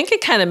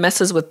it kind of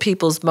messes with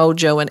people's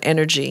mojo and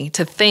energy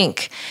to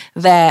think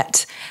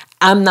that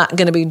I'm not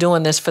going to be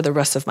doing this for the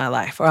rest of my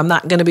life, or I'm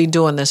not going to be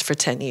doing this for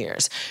 10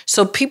 years.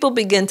 So people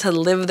begin to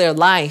live their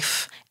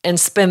life and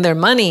spend their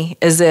money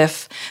as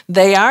if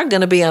they are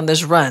going to be on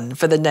this run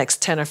for the next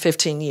 10 or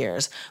 15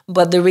 years.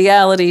 But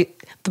reality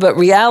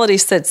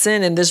sets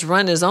in, and this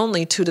run is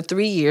only 2 to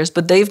 3 years,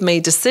 but they've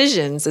made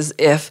decisions as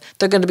if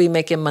they're going to be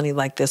making money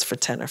like this for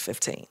 10 or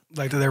 15.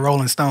 Like they're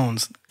Rolling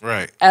Stones.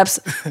 Right.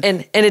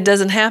 And it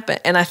doesn't happen.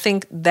 And I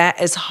think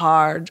that is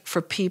hard for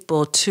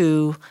people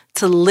to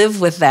live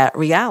with that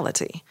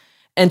reality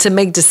and to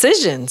make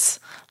decisions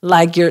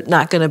like you're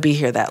not going to be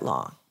here that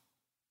long.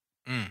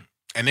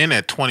 And then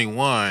at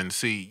 21,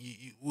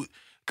 see,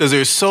 because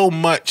there's so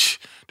much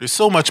there's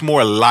so much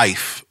more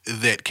life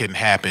that can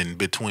happen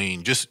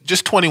between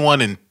just 21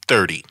 and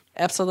 30.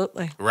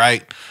 Absolutely.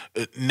 Right?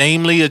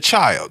 Namely, a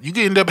child. You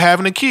can end up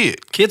having a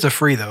kid. Kids are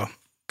free, though.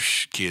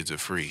 Kids are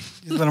free.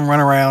 Just let them run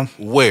around.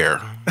 Where?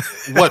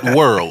 What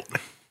world?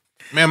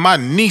 Man, my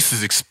niece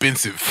is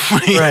expensive.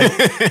 Right.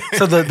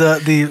 So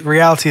the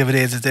reality of it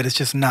is that it's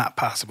just not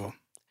possible.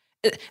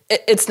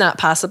 It's not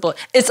possible.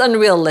 It's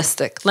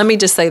unrealistic. Let me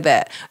just say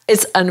that.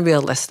 It's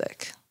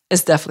unrealistic.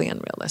 It's definitely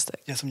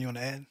unrealistic. You have something you want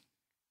to add?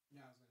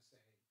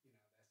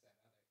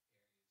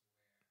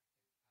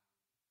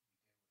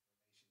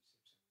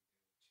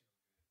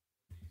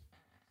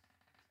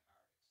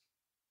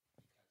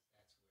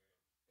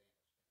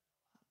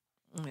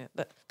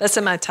 Yeah, that's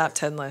in my top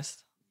 10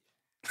 list.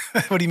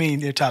 What do you mean,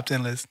 your top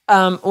 10 list?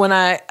 When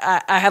I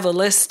have a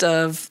list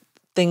of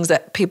things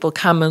that people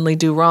commonly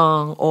do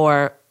wrong,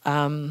 or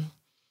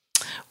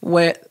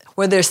where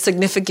there's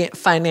significant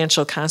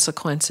financial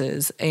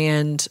consequences,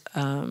 and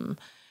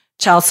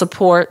child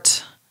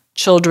support,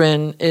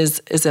 children is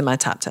in my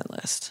top 10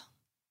 list.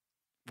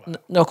 Wow.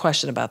 No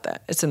question about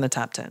that. It's in the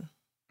top 10.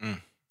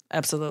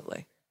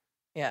 Absolutely.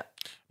 Yeah.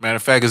 Matter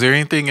of fact, is there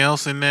anything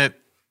else in that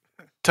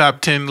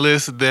top 10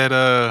 list that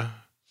I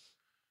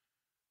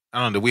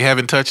don't know, that we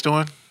haven't touched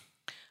on?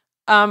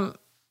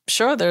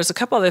 Sure, there's a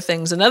couple other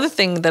things. Another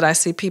thing that I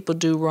see people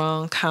do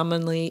wrong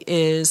commonly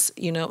is,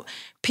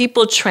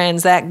 people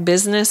transact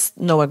business,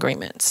 no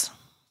agreements.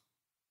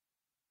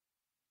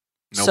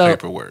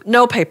 Paperwork.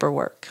 No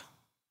paperwork.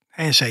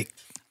 Handshake.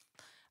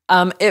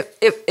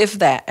 If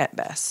that at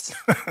best.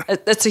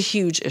 That's a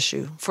huge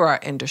issue for our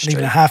industry.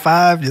 Even a high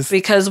five?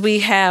 Because we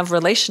have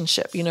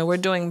relationship. We're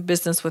doing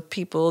business with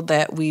people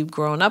that we've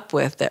grown up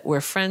with, that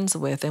we're friends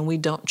with, and we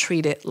don't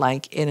treat it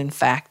like it in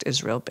fact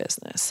is real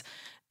business.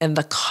 And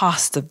the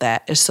cost of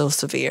that is so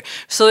severe.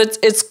 So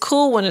it's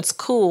cool when it's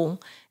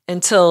cool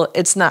until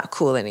it's not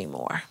cool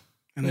anymore.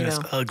 And then it's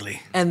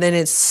ugly. And then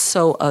it's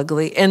so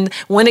ugly. And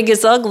when it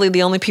gets ugly,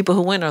 the only people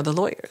who win are the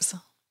lawyers.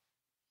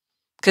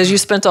 Because you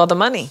spent all the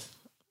money.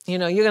 You're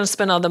going to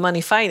spend all the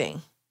money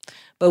fighting.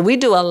 But we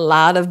do a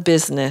lot of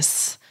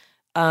business,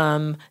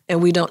 and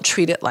we don't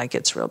treat it like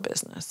it's real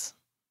business.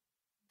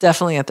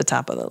 Definitely at the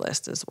top of the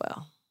list as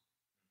well.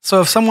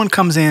 So if someone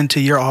comes into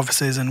your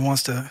offices and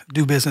wants to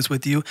do business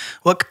with you,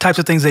 what types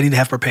of things they need to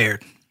have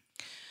prepared?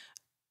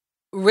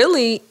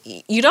 Really,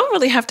 you don't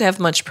really have to have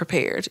much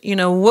prepared.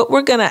 What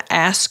we're going to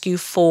ask you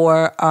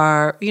for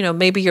are,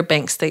 maybe your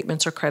bank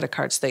statements or credit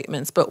card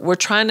statements, but we're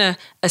trying to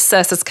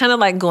assess. It's kind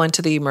of like going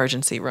to the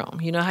emergency room.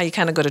 You know how you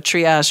kind of go to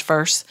triage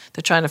first?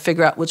 They're trying to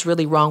figure out what's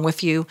really wrong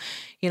with you.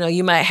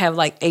 You might have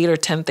like 8 or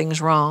 10 things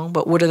wrong,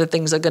 but what are the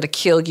things that are going to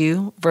kill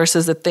you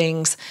versus the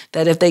things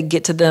that if they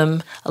get to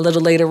them a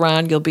little later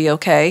on, you'll be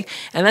okay.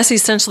 And that's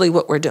essentially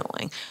what we're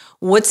doing.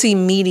 What's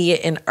immediate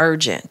and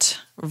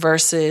urgent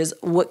versus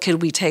what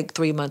could we take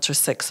 3 months or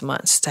 6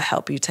 months to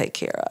help you take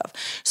care of?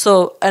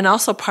 So, and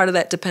also part of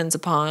that depends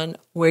upon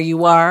where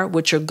you are,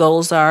 what your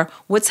goals are,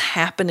 what's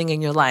happening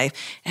in your life.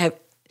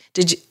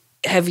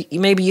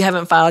 Maybe you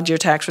haven't filed your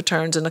tax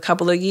returns in a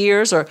couple of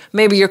years, or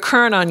maybe you're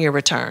current on your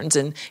returns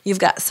and you've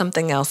got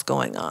something else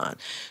going on.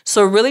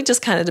 So it really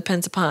just kind of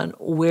depends upon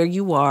where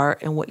you are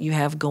and what you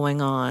have going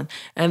on.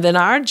 And then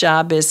our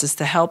job is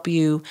to help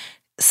you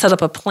set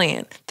up a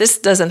plan. This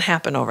doesn't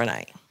happen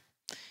overnight.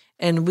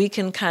 And we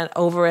can kind of,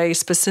 over a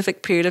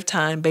specific period of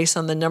time, based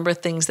on the number of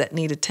things that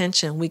need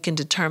attention, we can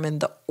determine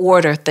the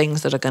order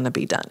things that are going to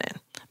be done in,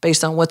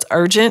 based on what's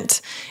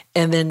urgent,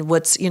 and then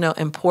what's,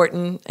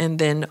 important, and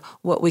then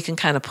what we can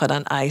kind of put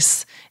on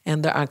ice,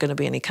 and there aren't going to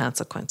be any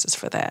consequences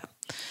for that.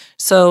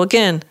 So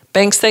again,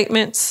 bank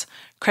statements,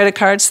 credit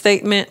card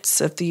statements,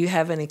 if you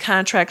have any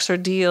contracts or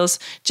deals,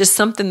 just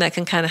something that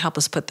can kind of help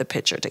us put the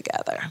picture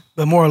together.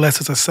 But more or less,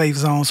 it's a safe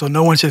zone, so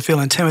no one should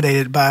feel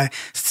intimidated by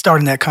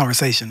starting that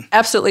conversation.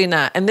 Absolutely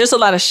not. And there's a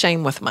lot of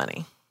shame with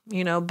money,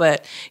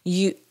 but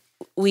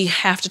we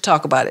have to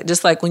talk about it.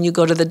 Just like when you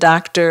go to the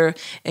doctor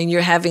and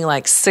you're having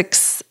like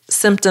 6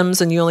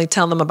 symptoms and you only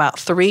tell them about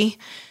 3,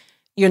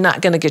 you're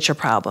not going to get your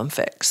problem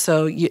fixed.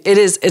 So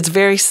it's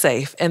very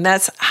safe, and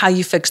that's how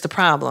you fix the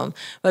problem.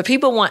 But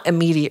people want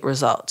immediate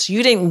results.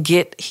 You didn't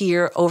get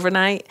here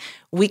overnight.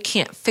 We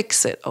can't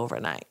fix it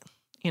overnight.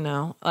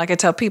 Like I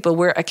tell people,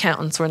 we're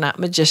accountants, we're not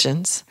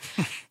magicians.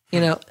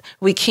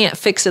 We can't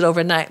fix it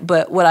overnight.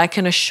 But what I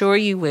can assure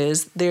you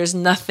is there's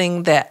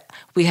nothing that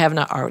we have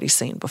not already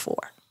seen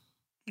before.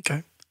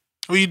 Okay.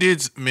 Well, you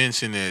did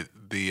mention that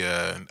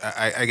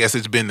I guess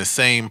it's been the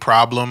same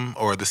problem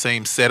or the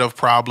same set of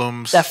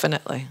problems.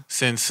 Definitely.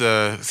 Since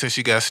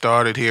you got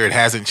started here, it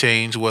hasn't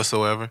changed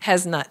whatsoever.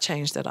 Has not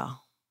changed at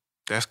all.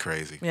 That's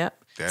crazy. Yep.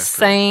 That's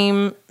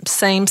same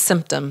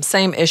symptoms,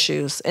 same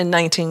issues in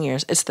 19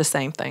 years. It's the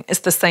same thing. It's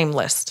the same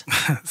list.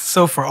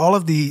 So for all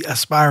of the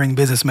aspiring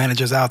business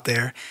managers out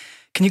there,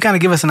 can you kind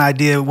of give us an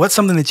idea? What's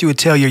something that you would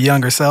tell your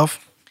younger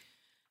self?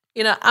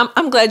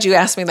 I'm glad you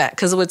asked me that,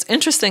 because what's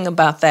interesting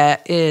about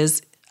that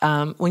is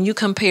when you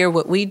compare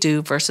what we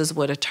do versus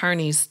what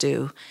attorneys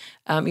do,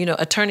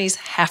 attorneys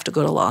have to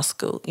go to law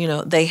school.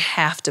 They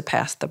have to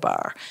pass the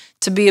bar.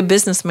 To be a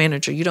business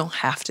manager, you don't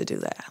have to do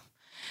that.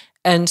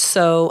 And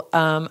so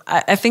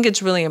I think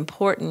it's really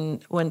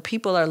important when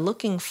people are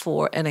looking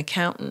for an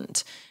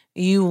accountant,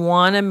 you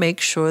want to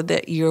make sure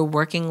that you're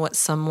working with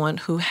someone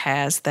who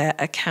has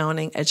that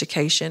accounting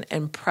education,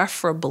 and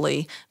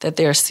preferably that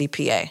they're a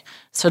CPA,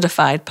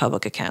 certified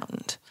public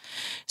accountant.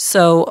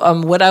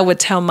 So what I would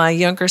tell my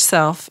younger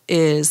self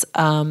is,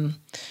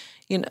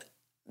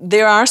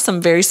 there are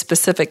some very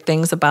specific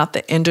things about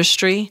the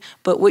industry,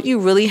 but what you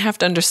really have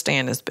to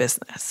understand is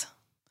business.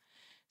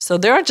 So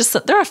there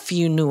are a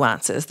few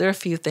nuances. There are a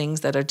few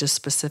things that are just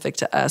specific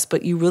to us,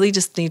 but you really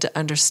just need to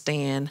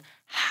understand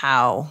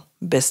how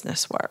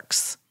business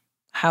works,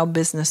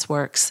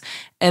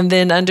 and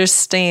then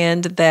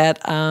understand that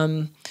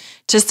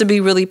just to be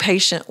really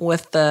patient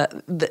with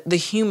the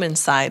human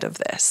side of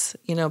this.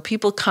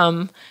 People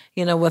come,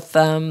 with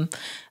a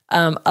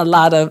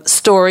lot of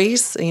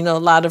stories, a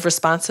lot of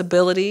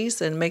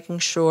responsibilities, and making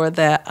sure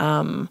that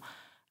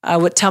I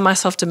would tell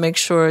myself to make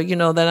sure,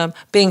 that I'm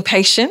being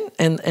patient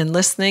and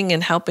listening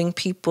and helping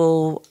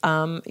people,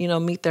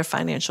 meet their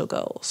financial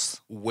goals.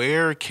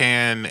 Where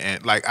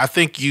I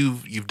think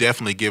you've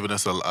definitely given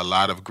us a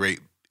lot of great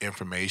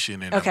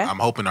information, and Okay. I'm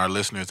hoping our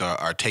listeners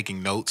are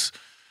taking notes.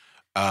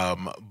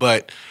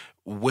 But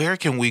where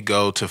can we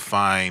go to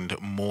find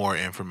more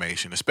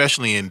information,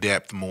 especially in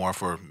depth, more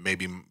for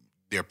maybe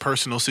their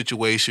personal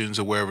situations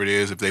or wherever it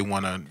is, if they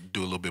want to do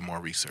a little bit more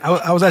research?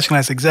 I was actually going to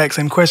ask the exact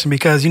same question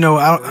because,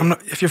 I'm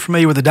not, if you're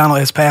familiar with the Donald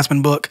S.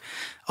 Passman book,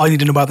 All You Need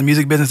to Know About the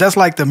Music Business, that's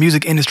like the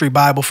music industry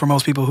Bible for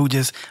most people who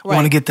just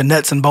want to get the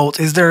nuts and bolts.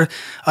 Is there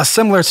a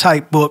similar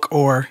type book,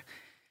 or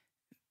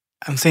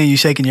I'm seeing you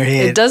shaking your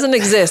head? It doesn't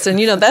exist. And,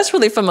 that's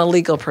really from a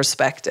legal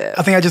perspective.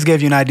 I think I just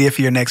gave you an idea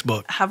for your next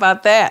book. How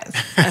about that?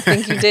 I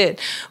think you did.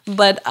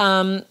 But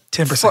 10%.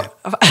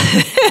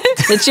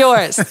 It's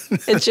yours.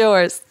 It's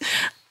yours.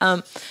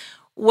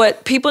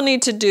 What people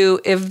need to do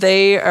if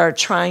they are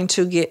trying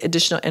to get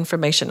additional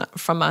information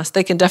from us,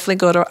 they can definitely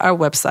go to our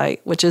website,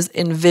 which is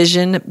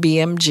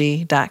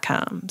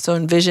envisionbmg.com. So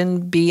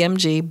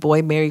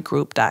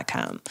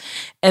envisionbmg.com.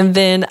 And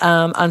then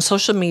on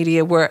social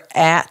media, we're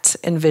at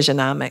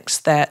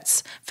Envisionomics.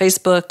 That's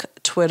Facebook,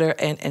 Twitter,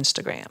 and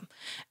Instagram.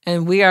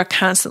 And we are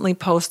constantly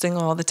posting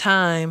all the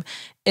time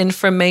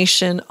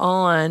information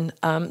on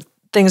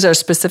things that are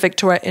specific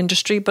to our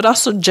industry, but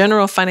also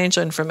general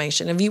financial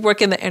information. If you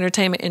work in the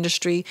entertainment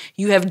industry,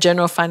 you have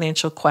general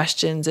financial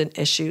questions and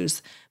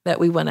issues that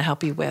we want to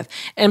help you with.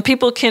 And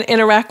people can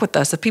interact with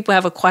us. If people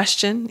have a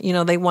question,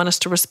 they want us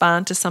to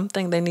respond to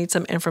something, they need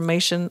some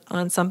information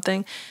on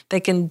something, they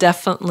can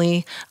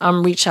definitely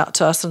reach out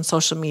to us on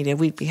social media.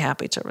 We'd be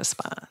happy to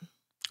respond.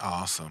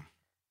 Awesome.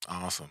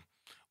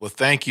 Well,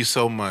 thank you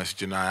so much,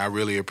 Jini. I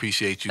really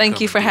appreciate you.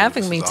 Thank you for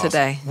having me awesome.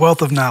 today.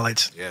 Wealth of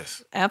knowledge.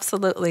 Yes.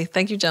 Absolutely.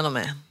 Thank you,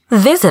 gentlemen.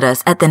 Visit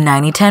us at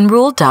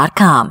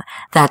the9010rule.com.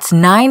 That's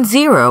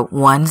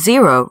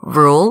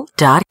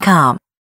 9010rule.com.